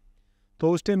ऑस्ट्रेलिया में।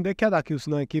 तो उस टाइम देखा था कि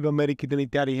उसने कि मेरी कितनी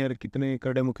तैयारी है, कितने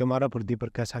कड़े मुके मारा प्रदीप पर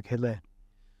कैसा खेला है।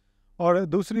 और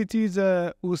दूसरी चीज़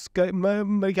उसका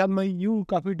मेरे ख्याल में यूँ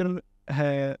काफ़ी डर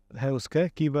है उसका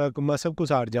कि मैं सब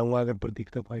कुछ हार जाऊँगा अगर प्रदीप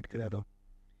तो फाइट करे तो।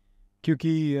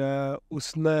 क्योंकि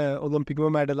उसने ओलंपिक में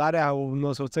मेडल आ रहा है,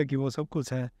 उन्होंने सोचा कि वो सब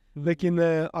कुछ है, लेकिन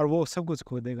और वो सब कुछ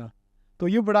खो देगा। तो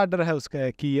ये बड़ा डर है उसका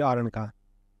कि हारन का।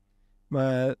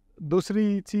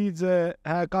 दूसरी चीज़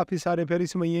है काफ़ी सारे फिर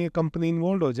इसमें ये कंपनी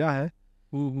इन्वॉल्व हो जा है,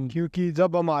 क्योंकि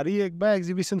जब हमारी एक बार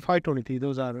एग्जीबिशन फाइट होनी थी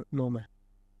 2009 में,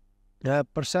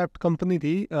 परसेप्ट कंपनी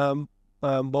थी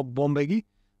बॉम्बे की,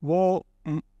 वो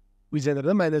विजेंद्र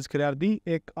ने मैनेज कर दी।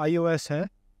 एक iOS है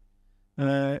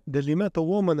दिल्ली में, तो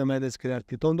वो मैंने मैनेज कर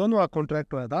थी। तो दोनों का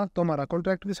कॉन्ट्रैक्ट हुआ था, तो हमारा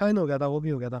कॉन्ट्रैक्ट भी साइन हो गया था, वो भी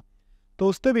हो गया था, तो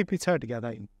उससे भी पीछे हट गया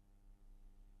था।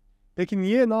 लेकिन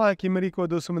ये ना है कि मेरी कोई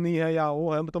दुश्मनी है या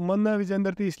वो है, तो मैंने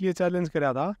विजेंद्र थी इसलिए चैलेंज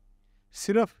कराया था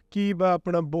सिर्फ कि वह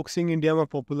अपना बॉक्सिंग इंडिया में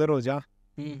पॉपुलर हो जा,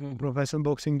 प्रोफेशनल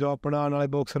बॉक्सिंग जो अपना आने वाले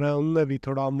बॉक्सर हैं उनमें भी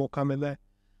थोड़ा मौका मिले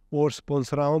और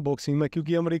स्पॉन्सर हो बॉक्सिंग में।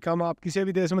 क्योंकि अमेरिका में आप किसी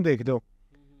भी देश में देख दो,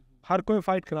 हर कोई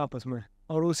फाइट करा आपस में,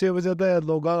 और उसी वजह से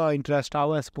लोगों का इंटरेस्ट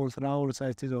आओ है स्पॉन्सर आओ और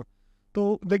सारी चीज़ों।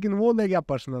 तो लेकिन वो ले गया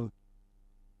पर्सनल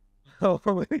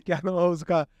क्या नाम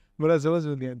उसका, बड़ा समझ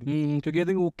में नहीं आती। क्योंकि आई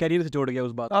थिंक वो कैरियर से जोड़ गया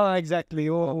उस बात। हाँ एग्जैक्टली,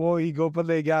 वो ईगो पर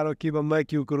ले गया और कि मैं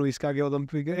क्यों करूँ इसका के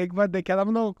ओलंपिक। एक बार देखा था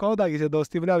मैंने, कहो था किसी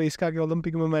दोस्ती बना इसका के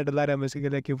ओलंपिक में मेडल आ रहा है, मैं इसके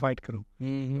लिए क्यों फाइट करूँ।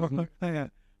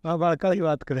 हाँ बड़ा ही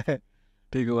बात करे,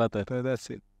 ठीक है बात है। तो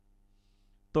दैट्स इट।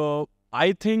 तो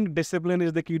I think discipline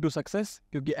is the key to success,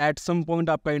 क्योंकि एट सम पॉइंट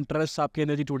आपका इंटरेस्ट, आपकी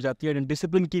एनर्जी टूट जाती है, and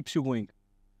discipline keeps you going.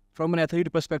 From an athlete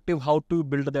perspective, how to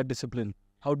build that discipline,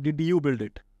 how did you build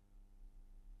it?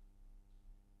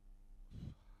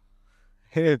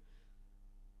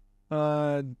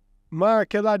 मैं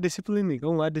अकेला discipline नहीं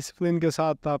कहूँगा, डिसिप्लिन के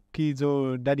साथ आपकी जो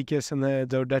डेडिकेशन है,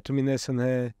 जो डिटर्मिनेशन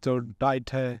है, जो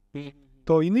डाइट है,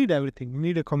 तो you need everything, you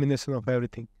need a combination of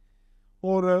everything.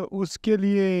 और उसके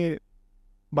लिए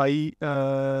भाई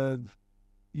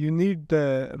you need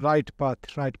the right path,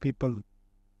 right people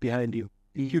behind you,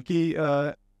 क्योंकि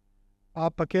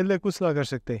आप अकेले कुछ ना कर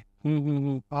सकते।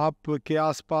 आपके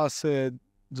आसपास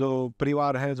जो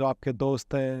परिवार है, जो आपके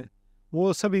दोस्त हैं,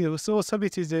 वो सभी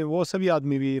चीज़ें, वो सभी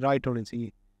आदमी भी राइट होने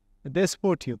चाहिए। They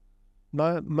support you.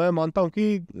 मैं मानता हूँ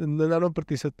कि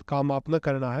 99% काम आपने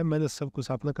करना है, मैंने सब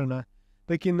कुछ आपने करना है,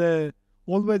 लेकिन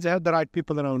always have the right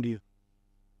people around you.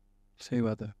 सही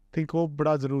बात है, थिंक वो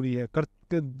बड़ा ज़रूरी है।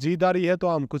 जीदारी है तो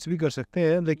हम कुछ भी कर सकते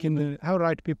हैं, लेकिन have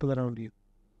right people around you,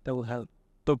 that will help.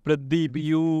 तो Pradeep,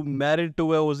 you married to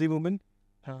a OG woman,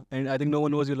 and I think no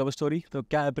one knows your love story. तो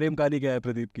क्या है प्रेम कहानी, क्या है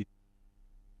प्रदीप की?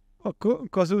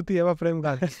 कसूती है वह प्रेम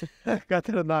कहानी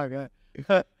खतरनाक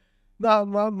है ना।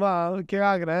 माँ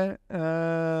क्या कर रहे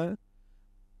हैं,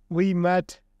 we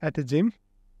met at a gym,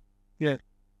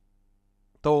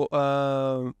 तो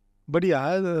बढ़िया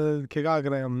है। क्या कर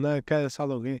रहे हैं, हमने कई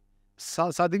साल हो गए,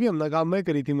 शादी भी हमने गाँव में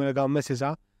करी थी, मेरे गाँव में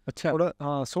सिसा। अच्छा। और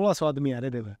हाँ 1600 आदमी आ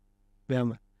रहे थे ब्याह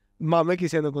में, माँ में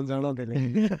किसी ने कौन जाना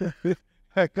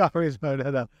थे काफी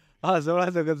था। हाँ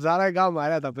 1600 सारा गाँव आ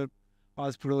रहा था, फिर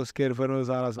आस पड़ोस के फिर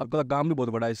सारा सब। आपका काम भी बहुत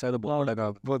बड़ा है, शायद बहुत बड़ा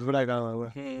काम, बहुत बड़ा काम है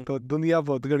वो। तो दुनिया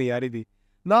बहुत घनी आ रही थी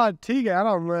ना। ठीक है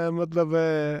ना, मतलब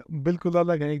बिल्कुल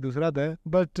अलग है एक दूसरा था,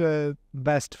 but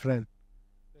best friend.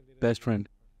 Best friend.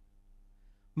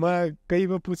 मैं कई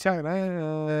बार पूछा ना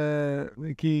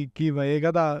कि भाई एक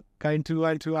था काइंटू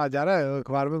आ जा रहा है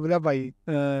अखबार में, बोला भाई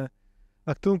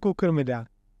तुम कुकर में जा,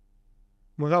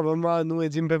 मगर मम्मा नुए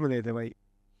जिम पे मिले थे भाई।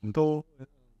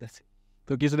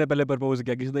 तो किसने पहले प्रपोज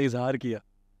किया, किसने इजहार किया?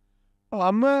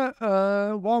 हम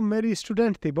वो मेरी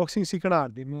स्टूडेंट थी, बॉक्सिंग सीखना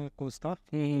थी, मैं कोच था,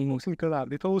 बॉक्सिंग करना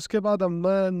थी। तो उसके बाद हम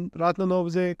रात में 9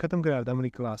 बजे ख़त्म कर था मेरी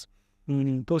क्लास।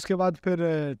 तो उसके बाद फिर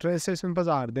ट्रेन स्टेशन पर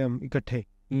जा रहे थे हम इकट्ठे।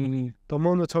 तो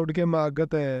मैं उन्हें छोड़ के मैं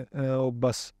आगत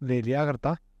बस ले लिया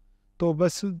करता। तो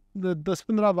बस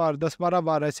 10-12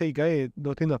 बार ऐसे ही गए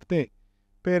 2-3 हफ्ते।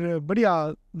 फिर बढ़िया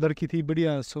लड़की थी,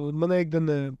 बढ़िया। सो मैंने एक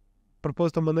दिन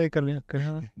प्रपोज तो मैंने कर लिया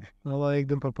हाँ, एक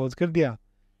दिन प्रपोज कर दिया।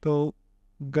 तो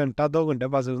 2 घंटे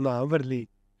बाद उसने हाँ भर ली।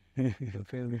 तो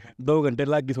फिर 2 घंटे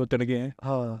लग गए सोचने के हैं।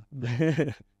 हाँ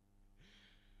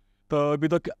तो अभी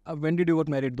तो when did you got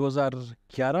married?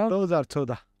 2011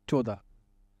 2014। 14,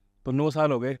 तो 9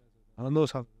 साल हो गए। हाँ 9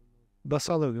 साल, 10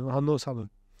 साल हो गए। हाँ 9 साल हो गए।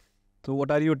 तो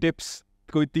व्हाट आर योर टिप्स?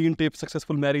 कोई 3 टिप्स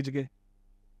सक्सेसफुल मैरिज के?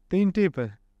 3 टिप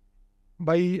है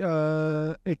भाई।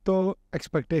 एक तो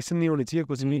एक्सपेक्टेशन नहीं होनी चाहिए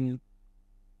कुछ भी।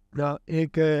 ना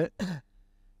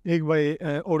एक भाई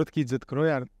औरत की इज्जत करो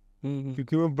यार,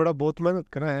 क्योंकि वो बहुत मेहनत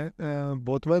करा है,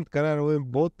 बहुत मेहनत करा है, वो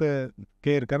बहुत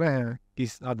केयर करा है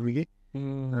किस आदमी की।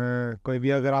 कोई भी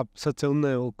अगर आप सच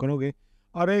उन्हें वो करोगे,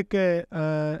 और एक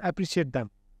अप्रिशिएट दैम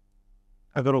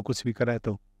अगर वो कुछ भी करा है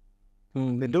तो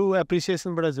डू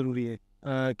अप्रिशिएशन बड़ा ज़रूरी है।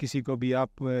 किसी को भी आप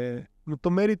तो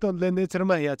मेरी तो नेचर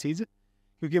में है यह चीज़,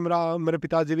 क्योंकि मेरे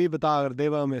पिताजी भी बता कर दे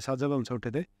वह हमेशा जब हम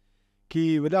छोटे थे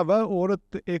कि बोला वह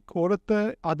एक औरत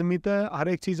आदमी तो हर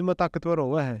एक चीज़ में ताकतवर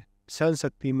हुआ है, सहन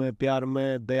शक्ति में, प्यार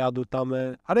में, दयालुता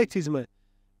में, हर एक चीज़ में।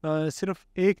 सिर्फ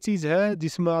एक चीज़ है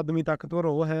जिसमें आदमी ताकतवर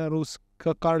हुआ है, और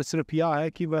उसका कारण सिर्फ यह है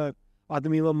कि वह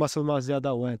आदमी में मसल मास ज़्यादा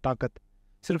हुआ है, ताकत।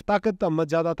 सिर्फ ताकत हम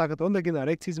ज़्यादा ताकत हो, लेकिन हर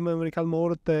एक चीज़ में मेरे ख्याल में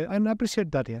औरत आई अप्रिशिएट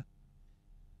दैट यार।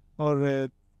 और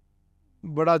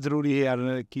बड़ा ज़रूरी है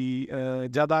यार कि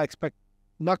ज़्यादा एक्सपेक्ट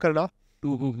ना करना,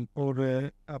 और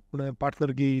अपने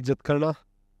पार्टनर की इज्जत करना।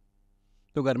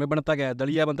 तो घर में बनता क्या है?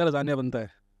 दलिया बनता है, लजानिया बनता है?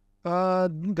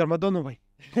 घर में दोनों भाई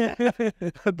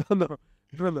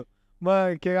दोनों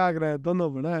मैं क्या कर रहा है,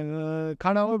 दोनों बना है।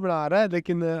 खाना वो बना रहा है,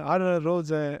 लेकिन हर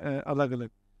रोज अलग अलग,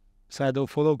 शायद वो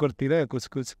फॉलो करती रहे कुछ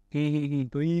कुछ।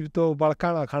 तो ये तो बड़ा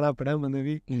खाना पड़ा है मैंने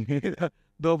भी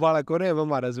 2 बालक हो रहे हैं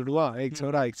हमारा जुड़वा, एक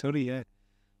छोरा एक छोरी है।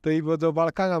 तो ये वो जो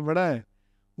बड़का का बड़ा है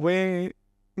वे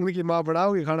उनकी माँ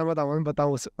बनाओगी खाना,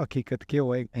 बताऊँ उस हकीकत क्या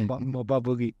हुआ है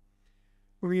बाबू की।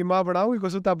 उनकी माँ बनाओगी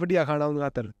कुछ उतना बढ़िया खाना उनका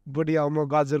तर बढ़िया, उनमें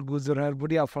गाजर गुजर है,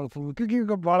 बढ़िया फल फूल, क्योंकि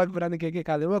उनका बालक बनाने के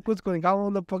खा ले कुछ को नहीं खाऊंगा,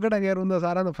 उन्हें पकड़ेंगे और उन्हें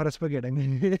सारा ना फर्श पे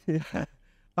गिरेंगे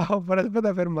आओ फर्श पे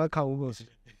तो फिर मैं खाऊंगा उसे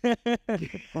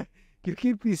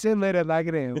क्योंकि पीछे मेरे लाग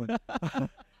रहे हैं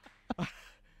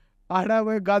आड़ा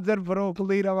वे गाजर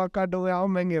ब्रोकली रवा काटो आओ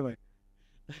महंगे वे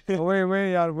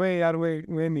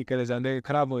वे नहीं करे जाते,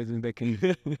 खराब हो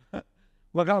देखेंगे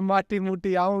वहाँ माटी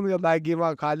मुटी आऊँ लाएगी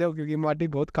वहाँ खा लो, क्योंकि माटी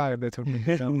बहुत खा करते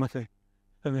छोटे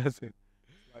वैसे।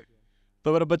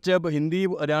 तो मेरे बच्चे अब हिंदी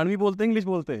हरियाणवी बोलते हैं, इंग्लिश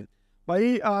बोलते हैं?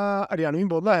 भाई हरियाणवी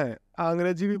बोला है,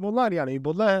 अंग्रेजी भी बोला, हरियाणवी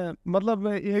बोला है। मतलब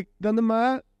एक दिन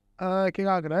मैं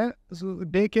क्या कर रहा है,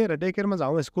 डे केयर में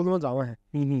जाऊँ, स्कूल में जाऊँ है।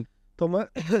 तो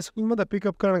मैं स्कूल में तो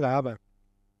पिकअप करने गया मैं,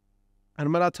 और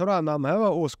मेरा छोरा नाम है वो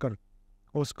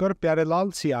ओस्कर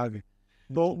प्यारेलाल सियाग।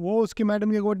 तो वो उसकी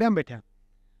मैडम के गोड्या में बैठा।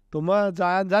 तो मैं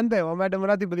जानते हो मैडम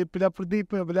राती बोली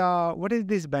प्रदीप बोला व्हाट इज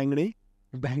दिस बैंगनी।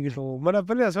 तो मैंने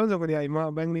पहले समझ में नहीं आई,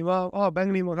 माँ बैंगनी, माँ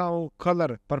बैंगनी में खाओ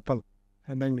कलर पर्पल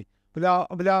है बैंगनी।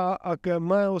 बोला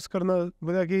मैं ओस्कर ना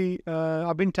बोला कि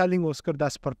I been telling Oscar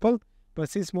that's purple but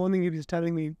since morning he is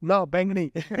telling me know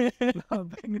बैंगनी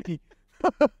बैंगनी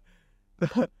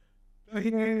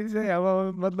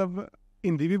मतलब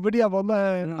हिंदी भी बढ़िया बोला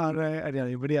है और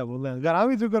हरियाणवी बढ़िया बोला है। घर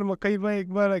भी जुगर में कई बार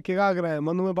एक बार क्या कर रहा है,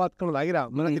 मनु में बात करने लग रहा,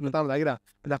 मैंने बताने लग रहा,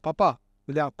 बोला पापा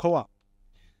बोला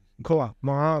खोआ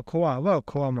माँ खोआ वह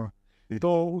खोआ माँ। तो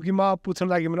उसकी माँ पूछने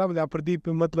लगी मेरा, बोला प्रदीप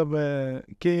मतलब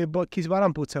के किस बारे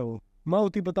में पूछा वो, मैं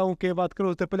उतनी बताऊँ के बात करो,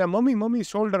 उससे पहले मम्मी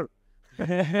शोल्डर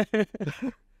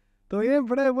तो ये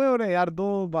बड़े वो हो रहे यार,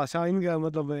 2 भाषा इनका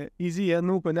मतलब इजी है,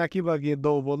 नू को ना की बात ये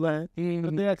 2 बोलना है,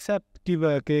 तो दे एक्सेप्ट कि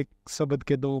एक शब्द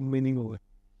के 2 मीनिंग हो गए।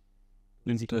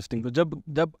 इंटरेस्टिंग। तो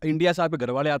जब इंडिया से आपके घर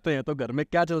वाले आते हैं तो घर में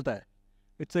क्या चलता है?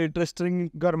 It's interesting.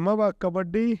 घर में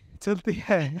कबड्डी चलती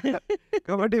है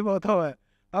कबड्डी बहुत हो है,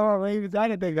 अब वही जा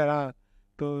रहे थे घर,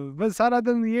 तो बस सारा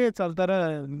दिन ये चलता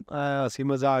रहा, हंसी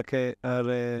मजाक है।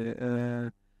 अरे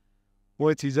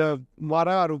वो चीज़ें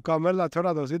मारा रुका मेला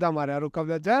छोड़ा तो सीधा मारा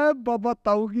रुका जय बाबा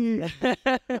ताऊ की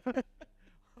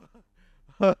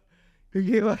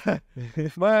क्योंकि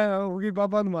मैं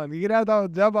पापा मान गिरा था,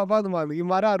 जब पापा मान की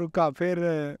मारा रुका, फिर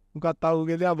उनका ताऊ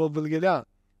गया बोल गया,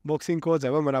 बॉक्सिंग कोच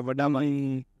है वो मेरा बड़ा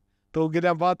भाई, तो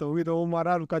गया बात होगी तो वो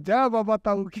मारा रुका जय बाबा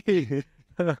ताऊ की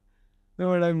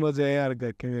बड़ा मजे है यार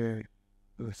करके।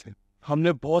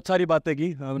 हमने बहुत सारी बातें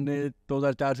की, हमने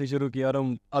 2004 से शुरू किया और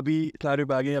हम अभी सारे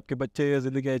पे आ गए, आपके बच्चे,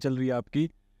 ज़िंदगी चल रही है आपकी।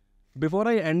 बिफोर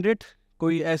आई एंड इट,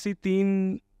 कोई ऐसी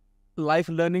 3 लाइफ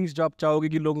लर्निंग्स जो आप चाहोगे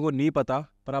कि लोगों को नहीं पता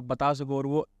पर आप बता सको, और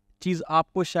वो चीज़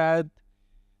आपको शायद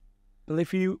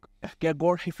if you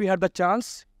had the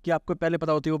chance कि आपको पहले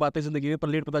पता होती है वो बातें ज़िंदगी में, पर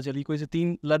लेट पता चली? कोई से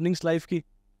 3 लर्निंग्स लाइफ की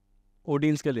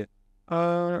ऑडियंस के लिए?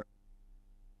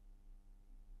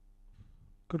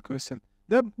 Good question.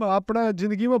 जब अपना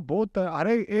जिंदगी में बहुत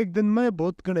अरे एक दिन में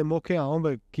बहुत घने मौके आओ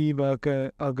कि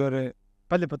अगर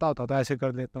पहले पता होता तो ऐसे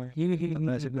कर लेता है,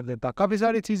 ऐसे कर लेता, काफ़ी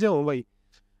सारी चीज़ें हो भाई।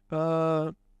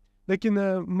 लेकिन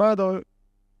मैं तो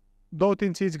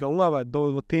 2-3 चीज़ कहूँगा भाई,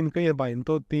 2-3 कहीं भाई,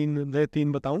 तो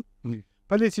 3 बताऊँ।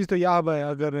 पहली चीज़ तो यह भाई,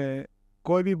 अगर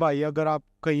कोई भी भाई, अगर आप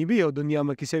कहीं भी हो दुनिया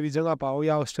में, किसी भी जगह पाओ,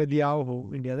 या ऑस्ट्रेलिया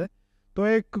हो इंडिया से, तो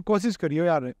एक कोशिश करियो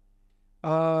यार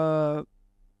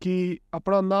कि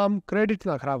अपना नाम क्रेडिट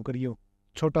ना खराब करियो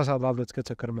छोटा सा लालच के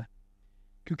चक्कर में।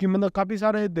 क्योंकि मैंने काफ़ी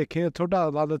सारे देखे छोटा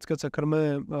लालच के चक्कर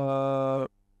में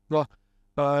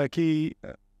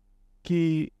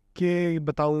कि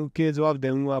बताऊं के जवाब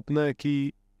दूंगा अपने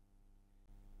कि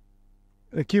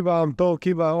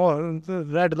और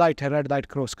रेड लाइट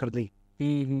क्रॉस कर ली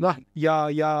ना, या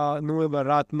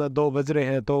रात में 2 बज रहे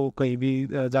हैं तो कहीं भी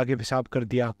जाके पेशाब कर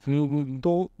दिया,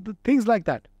 तो थिंग्स लाइक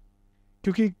दैट।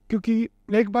 क्योंकि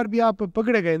एक बार भी आप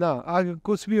पकड़े गए ना, आगे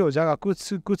कुछ भी हो जाएगा,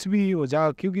 कुछ भी हो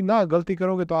जाएगा। क्योंकि ना गलती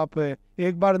करोगे तो आप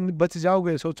एक बार बच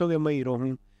जाओगे, सोचोगे मैं हीरो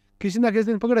हूँ, किसी ना किसी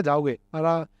दिन पकड़े जाओगे।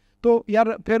 तो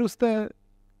यार फिर उससे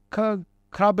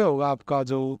खराब होगा आपका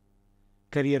जो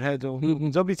करियर है,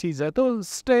 जो भी चीज़ है। तो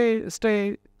स्टे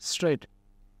स्ट्रेट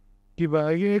कि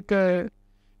भाई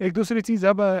एक दूसरी चीज़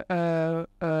अब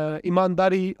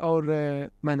ईमानदारी और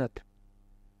मेहनत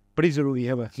बड़ी ज़रूरी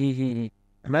है भाई।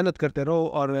 मेहनत करते रहो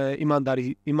और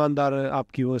ईमानदार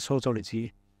आपकी वो सोच होनी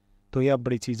चाहिए, तो यह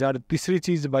बड़ी चीज़ है। और तीसरी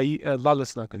चीज़ भाई,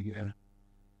 लालच ना करियो यार,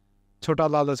 छोटा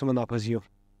लालच में ना फंसियो,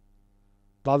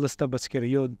 लालच तब बच के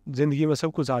रहियो। ज़िंदगी में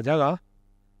सब कुछ आ जाएगा,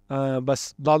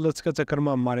 बस लालच के चक्कर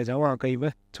में हम मारे जाओ कहीं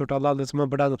पे, छोटा लालच में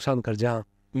बड़ा नुकसान कर जाओ।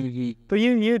 तो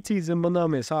ये चीज़ मैंने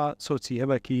हमेशा सोची है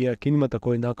भाई कि यकीन में तो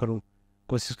कोई ना करूँ,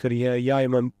 कोशिश करी है। या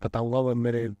मैं बताऊँगा वो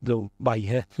मेरे जो भाई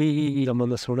है, जब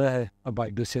मैंने सुना है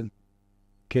भाई दुष्यंत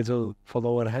के जो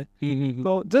फॉलोवर है,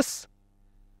 तो just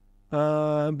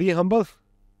be humble.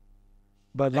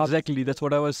 Exactly, that's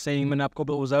what I was saying. मैंने आपको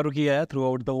ऑब्जर्व किया है through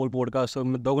out the whole podcast. so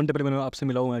 2 घंटे पहले मैंने आपसे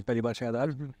मिला हूँ मैं पहली बार शायद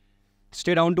आज।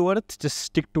 Stay down to earth, just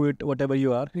stick to it, whatever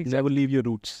you are. Never leave your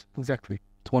roots. Exactly.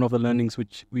 It's one of the learnings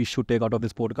which we should take out of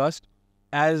this podcast.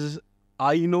 As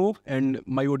I know and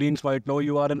my audience might know,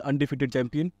 you are an undefeated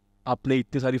champion. आपने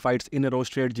इतनी सारी fights in a row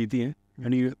straight जीती हैं,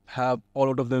 and you have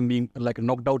all out of them being like a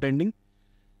knocked out ending.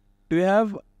 Do you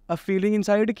have a feeling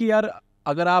inside कि यार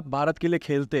अगर आप भारत के लिए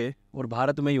खेलते और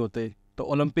भारत में ही होते तो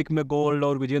ओलंपिक में गोल्ड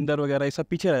और विजेंदर वगैरह ये सब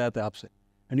पीछे रह जाते आपसे,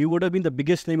 and you would have been the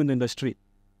biggest name in the industry.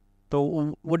 तो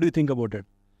what do you think about it?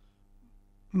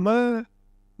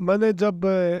 मैंने जब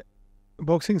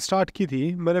बॉक्सिंग स्टार्ट की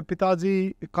थी, मेरे पिताजी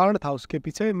कारण था उसके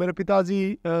पीछे। मेरे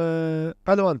पिताजी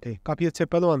पहलवान थे, काफ़ी अच्छे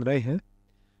पहलवान रहे हैं,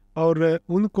 और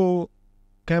उनको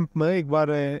कैंप में एक बार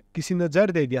किसी ने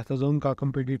जहर दे दिया था जो उनका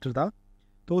कंपटीटर था।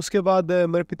 तो उसके बाद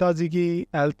मेरे पिताजी की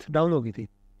हेल्थ डाउन हो गई थी,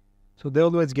 सो दे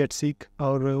ऑलवेज गेट सिक,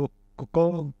 और वो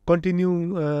कंटिन्यू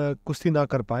कुश्ती ना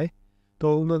कर पाए,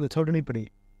 तो उन्होंने छोड़नी पड़ी।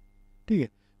 ठीक है,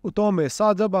 तो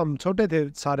हमेशा जब हम छोटे थे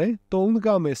सारे, तो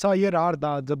उनका हमेशा ये रहा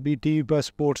था, जब भी टीवी पर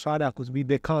स्पोर्ट्स सारा कुछ भी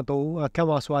देखा तो आँखें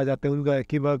आंसू आ जाते उनका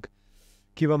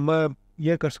कि वह मैं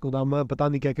ये कर सकूँ था, मैं पता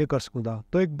नहीं क्या कर सकूँ था।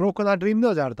 तो एक ब्रोकन हार्ट ड्रीम नहीं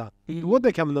हो जा रहा था, वो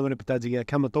देखा मैंने मेरे पिताजी की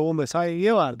आँखें में, तो वो हमेशा ये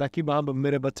आ रहा था कि वहाँ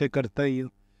मेरे बच्चे करते ही।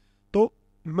 तो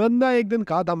मैंने एक दिन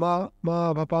कहा था माँ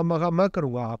पापा, मैं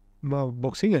करूँगा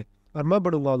बॉक्सिंग है, और मैं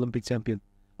बनूंगा ओलंपिक चैम्पियन,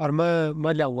 और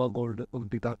मैं लाऊंगा गोल्ड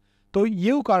ओलंपिक तक। तो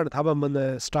ये कारण था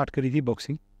मैंने स्टार्ट करी थी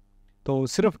बॉक्सिंग। तो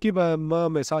सिर्फ कि मैं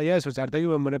हमेशा यह सोचा था कि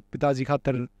मैं मेरे पिताजी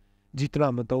खातर जीतना,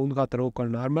 मैं तो उन खातर वो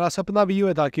करना, और मेरा सपना भी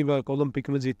ये था कि मैं ओलंपिक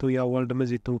में जीतूँ या वर्ल्ड में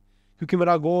जीतूँ, क्योंकि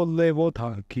मेरा गोल वो था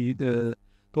कि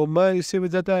तो मैं इसी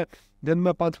वजह से दिन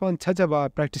में 5-6 बार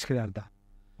प्रैक्टिस कर रहा था,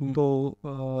 तो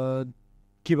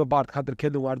कि मैं भारत खातर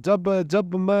खेलूँ। और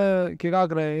जब मैं क्या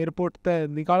कर एयरपोर्ट तक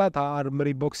निकाला था और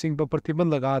मेरी बॉक्सिंग पर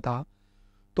प्रतिबंध लगा था,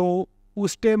 तो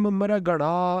उस टाइम मेरा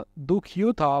घना दुख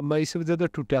यूँ था, मैं इस वजह से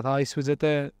टूटा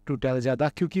था ज़्यादा,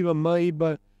 क्योंकि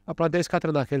मैं अपना देश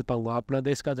खातर ना खेल पाऊँगा। अपना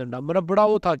देश का झंडा मेरा बड़ा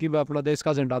वो था कि मैं अपना देश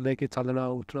का झंडा लेके चलना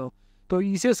उठना, तो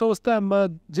इसे सोचता है मैं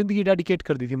ज़िंदगी डेडिकेट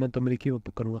कर दी थी मैं, तो मेरी क्यों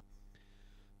करूँगा।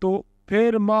 तो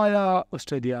फिर मैं आया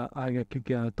ऑस्ट्रेलिया आ गया,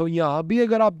 क्योंकि तो यहाँ भी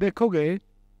अगर आप देखोगे,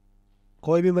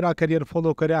 कोई भी मेरा करियर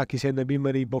फॉलो करे, किसी ने भी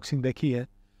मेरी बॉक्सिंग देखी है,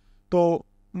 तो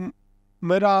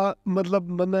मेरा मतलब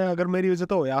मैंने अगर मेरी वजह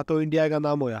तो होया तो इंडिया का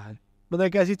नाम होया है। मैंने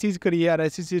एक ऐसी चीज़ करी है यार,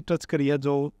 ऐसी चीज़ टच करी है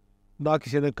जो ना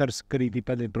किसी ने करी थी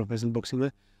पहले प्रोफेशनल बॉक्सिंग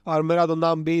में, और मेरा तो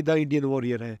नाम भी द इंडियन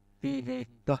वॉरियर है।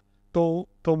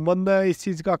 तो मैंने इस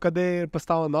चीज़ का कदे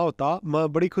पछतावा ना होता,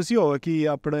 मैं बड़ी खुशी होगा कि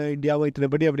अपने इंडिया में इतने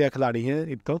बढ़िया खिलाड़ी हैं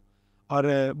एक तो,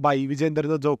 और भाई विजेंद्र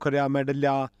ने जो करया मेडल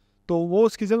लिया, तो वो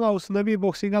उसकी जगह उसने भी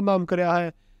बॉक्सिंग का नाम करया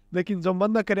है। लेकिन जो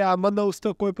मन ने करया, मन ने उस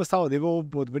तो कोई पछतावा नहीं, वो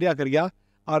बहुत बढ़िया कर गया।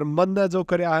 और मन ने जो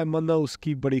करया है, मन ने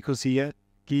उसकी बड़ी खुशी है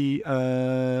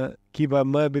कि भाई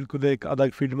मैं बिल्कुल एक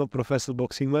अलग फील्ड में, प्रोफेशनल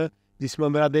बॉक्सिंग में, जिसमें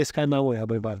मेरा देश का नाम होया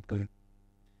भाई भारत में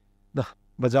ना,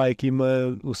 बजाय कि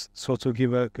मैं उस सोचूं कि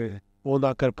वो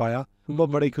ना कर पाया। वो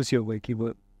बड़ी खुशी हो गई कि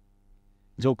वो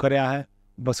जो करया है,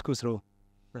 बस खुश रहो।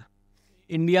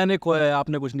 इंडिया ने खोया है,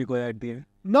 आपने कुछ नहीं खोया at the and.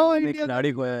 No, India India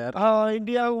खिलाड़ी खोया यार। हाँ,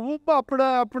 इंडिया वो अपना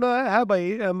अपना है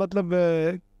भाई, मतलब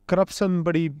करप्शन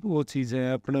बड़ी वो चीज़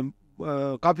है अपने।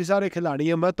 काफ़ी सारे खिलाड़ी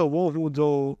हैं, मैं तो वो हूँ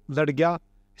जो लड़ गया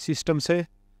सिस्टम से,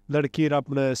 लड़की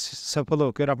अपने सफल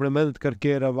होकर अपने मेहनत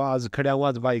करके आज खड़ा हूँ,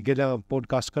 आज भाई के लिए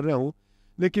पॉडकास्ट कर रहा हूँ।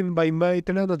 लेकिन भाई मैं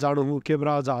इतना ना जानू हूँ कि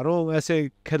हज़ारों ऐसे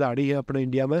खिलाड़ी हैं अपने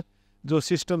इंडिया में जो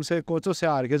सिस्टम से, कोचों से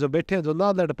हार के जो बैठे हैं, जो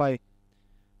ना लड़ पाए,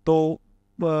 तो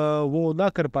वो ना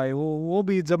कर पाए। वो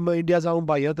भी जब मैं इंडिया जाऊँ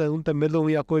भाई तो उनसे मिलूँ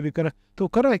या कोई भी करे तो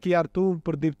करे कि यार तू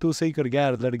प्रदीप तू सही कर गया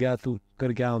यार, लड़ गया तू कर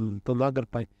गया, हम तो ना कर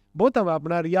पाए। बहुत हम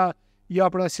अपना या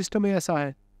अपना सिस्टम ही ऐसा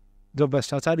है, जो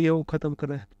भ्रष्टाचारी है वो खत्म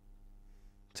करे।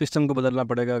 सिस्टम को बदलना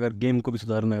पड़ेगा अगर गेम को भी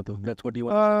सुधारना है तो। दैट्स व्हाट यू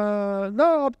ना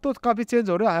अब तो काफ़ी चेंज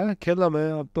हो रहा है खेलना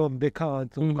में। अब तो हम देखा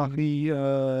तो काफ़ी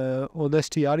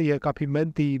ऑनेस्टी आ रही है, काफ़ी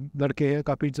मेहनती लड़के हैं,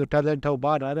 काफ़ी जो टैलेंट है वो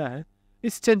बाहर आ रहा है।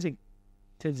 It's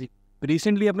changing.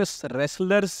 रिसेंटली अपने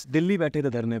रेसलर्स दिल्ली बैठे थे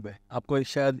धरने पे, आपको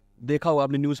शायद देखा होगा,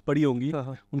 आपने न्यूज़ पढ़ी होंगी।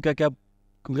 उनका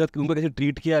कैसे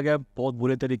ट्रीट किया गया, बहुत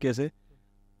बुरे तरीके से।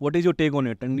 What is your take on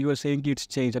it? And you are saying कि it's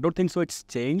changed. I don't think so it's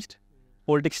changed.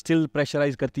 Politics still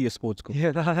pressurise करती है स्पोर्ट्स को।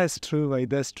 दैट्स ट्रू भाई,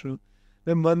 दैट्स ट्रू।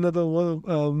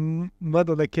 मैं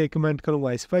तो देखिए कमेंट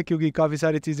करूँगा इस पर, क्योंकि काफ़ी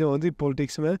सारी चीज़ें होती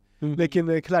पॉलिटिक्स में,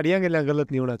 लेकिन खिलाड़ियों के लिए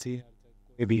गलत नहीं होना चाहिए,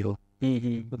 कोई भी हो।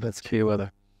 अच्छी बात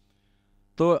है।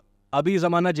 तो अभी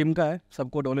ज़माना जिम का है,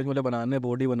 सबको डोले वोले बनाने,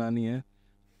 बॉडी बनानी है,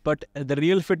 but the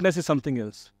real fitness is something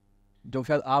else, जो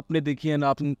शायद आपने देखी है,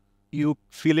 आप you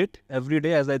feel it every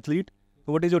day as athlete.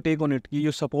 What is your take on it? कि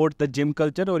you support the gym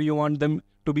culture और you want them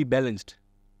to be balanced?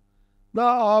 ना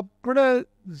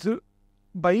अपने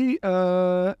भाई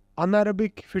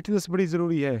अनारोबिक फिटनेस बड़ी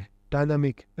ज़रूरी है,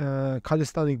 dynamic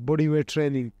Khalistani body weight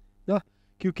training ना,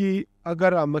 क्योंकि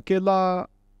अगर हम अकेला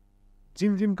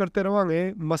जिम करते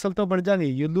रहेंगे, मसल तो बढ़ जाएंगे,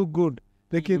 यू लुक गुड,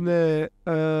 लेकिन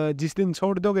जिस दिन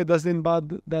छोड़ दोगे 10 दिन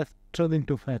बाद दैट्स टर्निंग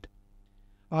टू फैट।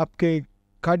 आपके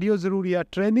कार्डियो ज़रूरी है,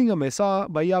 ट्रेनिंग हमेशा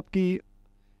भाई आपकी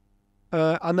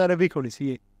अनारोबिक होनी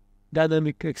चाहिए,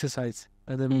 डायनामिक एक्सरसाइज,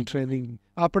 डायनामिक ट्रेनिंग।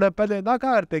 आपने पहले ना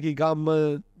कहा करते कि गांव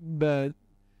में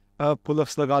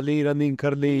पुलअप्स लगा ली, रनिंग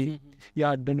कर ली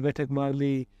या डंड बैठक मार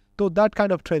ली, तो that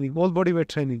kind of training, all body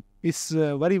weight training is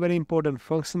very very important.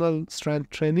 Functional strength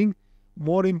training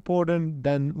more important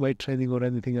than weight training or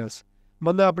anything else.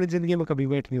 मैंने अपनी ज़िंदगी में कभी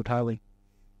वेट नहीं उठाया भाई,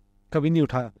 कभी नहीं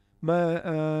उठाया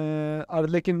मैं। और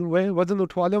लेकिन वह वज़न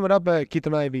उठवा लो मेरा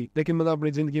कितना है भी, लेकिन मैंने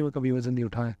अपनी ज़िंदगी में कभी वज़न नहीं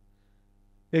उठाया।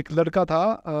 एक लड़का था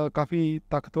काफ़ी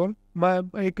ताकतवर,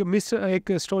 मैं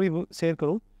एक स्टोरी शेयर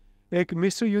करूँ। एक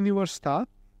मिस्टर यूनिवर्स था,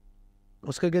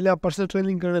 उसके लिए पर्सनल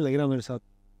ट्रेनिंग करने लग रहा मेरे साथ।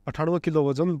 98 किलो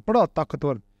वजन, बड़ा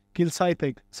ताकतवर, किलसाई था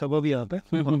एक सबब यहाँ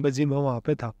पे, जिम वहाँ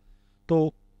पे था।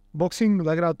 तो बॉक्सिंग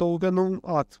लग रहा, तो कहूँ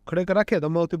हाथ खड़े कर रखे, तो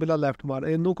मैं उसे बिला लेफ्ट मार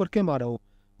नू करके मारा वो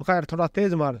खैर थोड़ा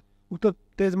तेज मार, वो तो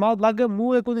तेज मार लग गया,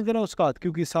 मुँह को नहीं करा उसका हाथ,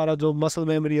 क्योंकि सारा जो मसल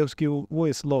मेमोरी है उसकी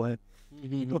वो स्लो है।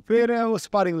 तो फिर वो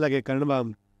स्पारिंग लगे करने में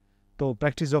हम, तो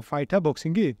प्रैक्टिस ऑफ फाइट है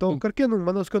बॉक्सिंग की, तो करके नू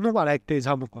मैंने उसको नू मारा एक तेज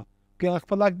हम का कि आँख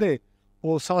पर लग दे,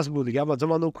 वो सांस भूल गया, मैं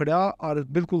जमा नू खड़ा और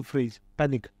बिल्कुल फ्रीज,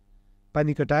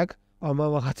 पैनिक अटैक, और मैं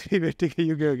वहाँ थी बेटी के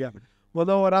युग हो गया।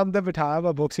 मतलब आराम से बिठाया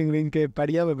मैं बॉक्सिंग रिंग के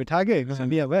पैड़िया में बिठा के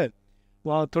संडिया में,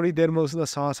 वहाँ थोड़ी देर में उसने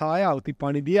सांस आया, उतनी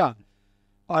पानी दिया,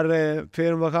 और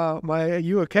फिर मैं कहा मैं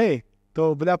यू ओके,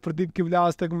 तो बोला प्रदीप की बोला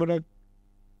आज तक मेरा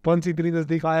 5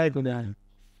 नज़दीक आया ही तो नहीं आया।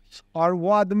 और वो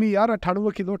आदमी यार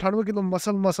 98 kilo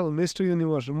muscle mister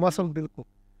universe muscle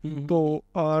बिल्कुल। तो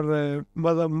और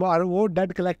मतलब वो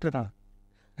डेड कलेक्टर था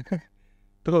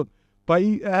तो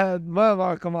भाई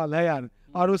मैं कमाल है यार।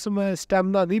 और उसमें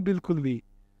स्टेमिना नहीं बिल्कुल भी,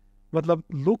 मतलब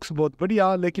लुक्स बहुत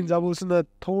बढ़िया, लेकिन जब उसने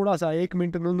थोड़ा सा 1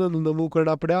 मिनट मूव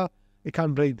करना पड़ा, आई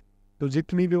कैन ब्रीथ, तो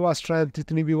जितनी भी वह स्ट्रेंथ,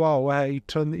 जितनी भी वह है, it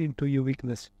turn into your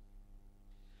weakness.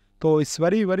 तो it's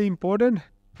very very important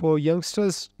for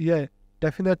youngsters, ये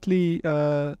definitely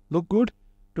look good,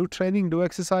 do training, do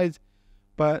exercise,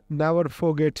 but never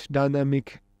forget dynamic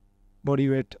body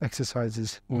weight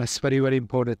exercises, that's very very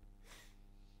important.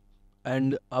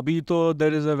 And अभी तो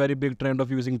there is a very big trend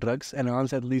of using drugs,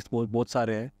 enhance athletes बहुत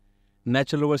सारे हैं,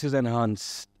 natural versus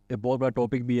enhance, ये बहुत बड़ा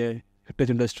topic भी है फिटनेस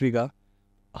इंडस्ट्री का।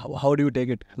 How do you take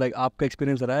it? Like आपका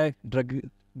एक्सपीरियंस रहा है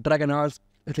ड्रग एनहांस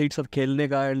एथलीट्स सब खेलने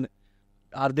का, and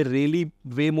are they really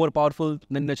way more powerful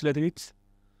than natural athletes?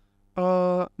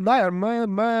 ना यार,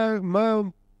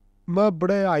 मैं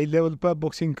बड़े हाई लेवल पर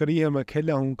बॉक्सिंग करी है, मैं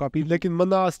खेला हूँ काफ़ी, लेकिन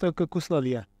मैंने आज तक कुछ ना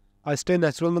लिया। आई स्टे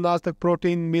नेचुरल, मैंने आज तक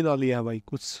प्रोटीन भी ना लिया है भाई,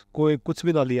 कुछ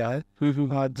भी ना लिया है।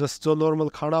 जस्ट जो नॉर्मल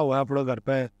खाना हुआ है अपने घर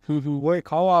पे वो ही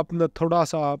खाओ। आपने थोड़ा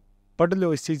सा पढ़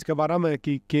लो इस चीज़ के बारे में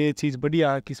कि चीज़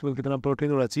बढ़िया है, किस में कितना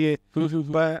प्रोटीन होना चाहिए।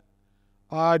 पर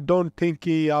आई डोंट थिंक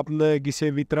कि आपने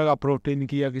किसी भी तरह का प्रोटीन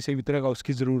की या किसी भी तरह का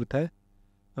उसकी ज़रूरत है।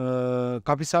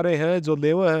 काफ़ी सारे हैं जो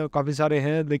लेवल हैं, काफ़ी सारे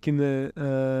हैं, लेकिन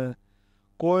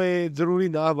कोई ज़रूरी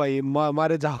ना भाई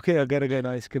मारे जाओगे अगर गए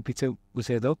ना इसके पीछे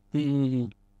घुसे तो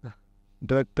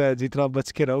डायरेक्ट जितना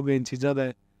बच के रहोगे इन चीज़ों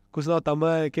से कुछ ना होता।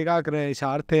 मैं क्या करें,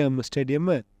 इशार थे हम स्टेडियम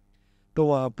में, तो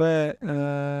वहाँ पे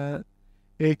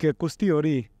एक कुश्ती हो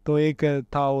रही, तो एक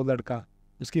था वो लड़का,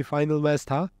 उसकी फाइनल मैच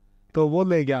था, तो वो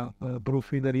ले गया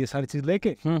प्रूफ विनर ये सारी चीज़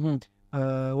लेके।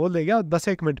 वो ले गया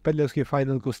 10 मिनट पहले उसकी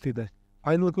फाइनल कुश्ती थे।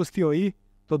 फाइनल कुश्ती हुई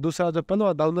तो दूसरा जो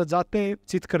पहलवान था उन्होंने जाते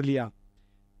चित कर लिया,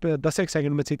 10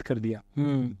 सेकंड में चित कर दिया।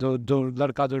 जो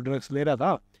लड़का जो ड्रग्स ले रहा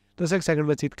था 10 सेकंड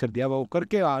में चित कर दिया। वो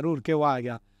करके हार के वो आ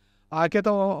गया। आके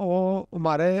तो वो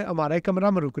हमारे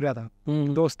कमरा में रुक रहा था,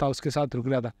 दोस्त था उसके साथ रुक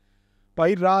रहा था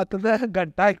भाई। रात में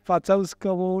घंटा एक पाचा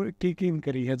उसका वो किक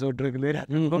करी है जो ड्रग ले रहा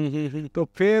था। तो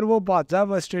फिर वो भाजा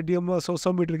वो स्टेडियम में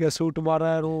 100 मीटर के शूट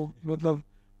मारा है, वो मतलब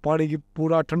पानी की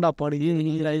पूरा ठंडा पानी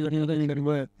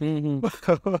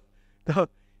तो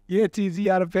ये चीज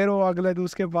यार, फिर वो अगले दिन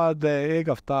उसके बाद एक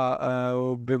हफ्ता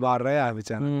वो बीमार रहा है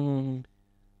बेचारा।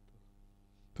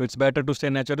 So it's better to stay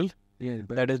natural.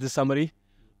 That is the summary.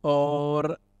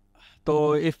 और तो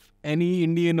if any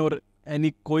Indian or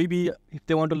any कोई भी if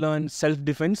they want to learn self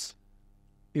defense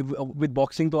with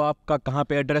boxing, तो आपका कहाँ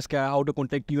पे एड्रेस क्या है, how to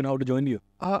contact you and how to join you?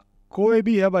 कोई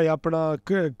भी है भाई, अपना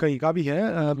कहीं का भी है,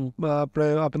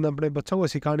 अपने बच्चों को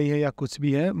सिखानी है या कुछ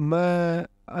भी है।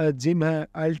 मैं जिम है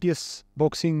LTS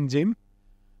बॉक्सिंग जिम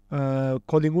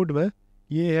कॉलिंगवुड में,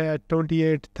 ये है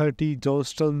 2830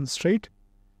 जॉनस्टन स्ट्रीट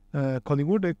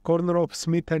कॉलिंगवुड, एक corner of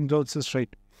Smith and Johnson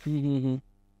street.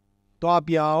 तो आप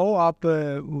यहाँ आओ, आप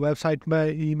वेबसाइट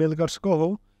में ईमेल कर सको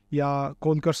हो या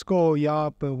कॉल कर सको हो या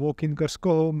आप वॉक इन कर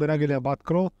सको हो, मेरा के लिए बात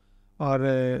करो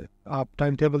और आप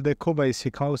टाइम टेबल देखो भाई,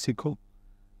 सिखाओ सीखो।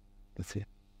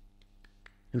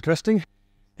 Interesting.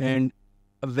 And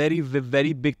a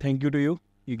very big thank you to you.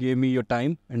 You gave me your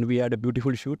time and we had a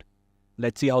beautiful shoot.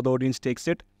 Let's see how the audience takes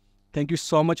it. Thank you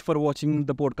so much for watching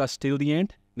the podcast till the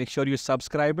end. Make sure you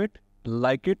subscribe it,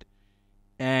 like it,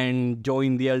 and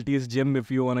join the LTS gym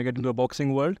if you want to get into the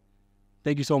boxing world.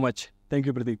 Thank you so much. Thank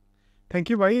you, Pradeep.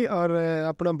 Thank you भाई। और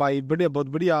अपना भाई बहुत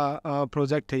बढ़िया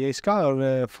project है ये इसका,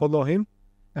 और follow him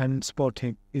and support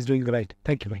him, is doing right.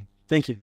 Thank you भाई। Thank you.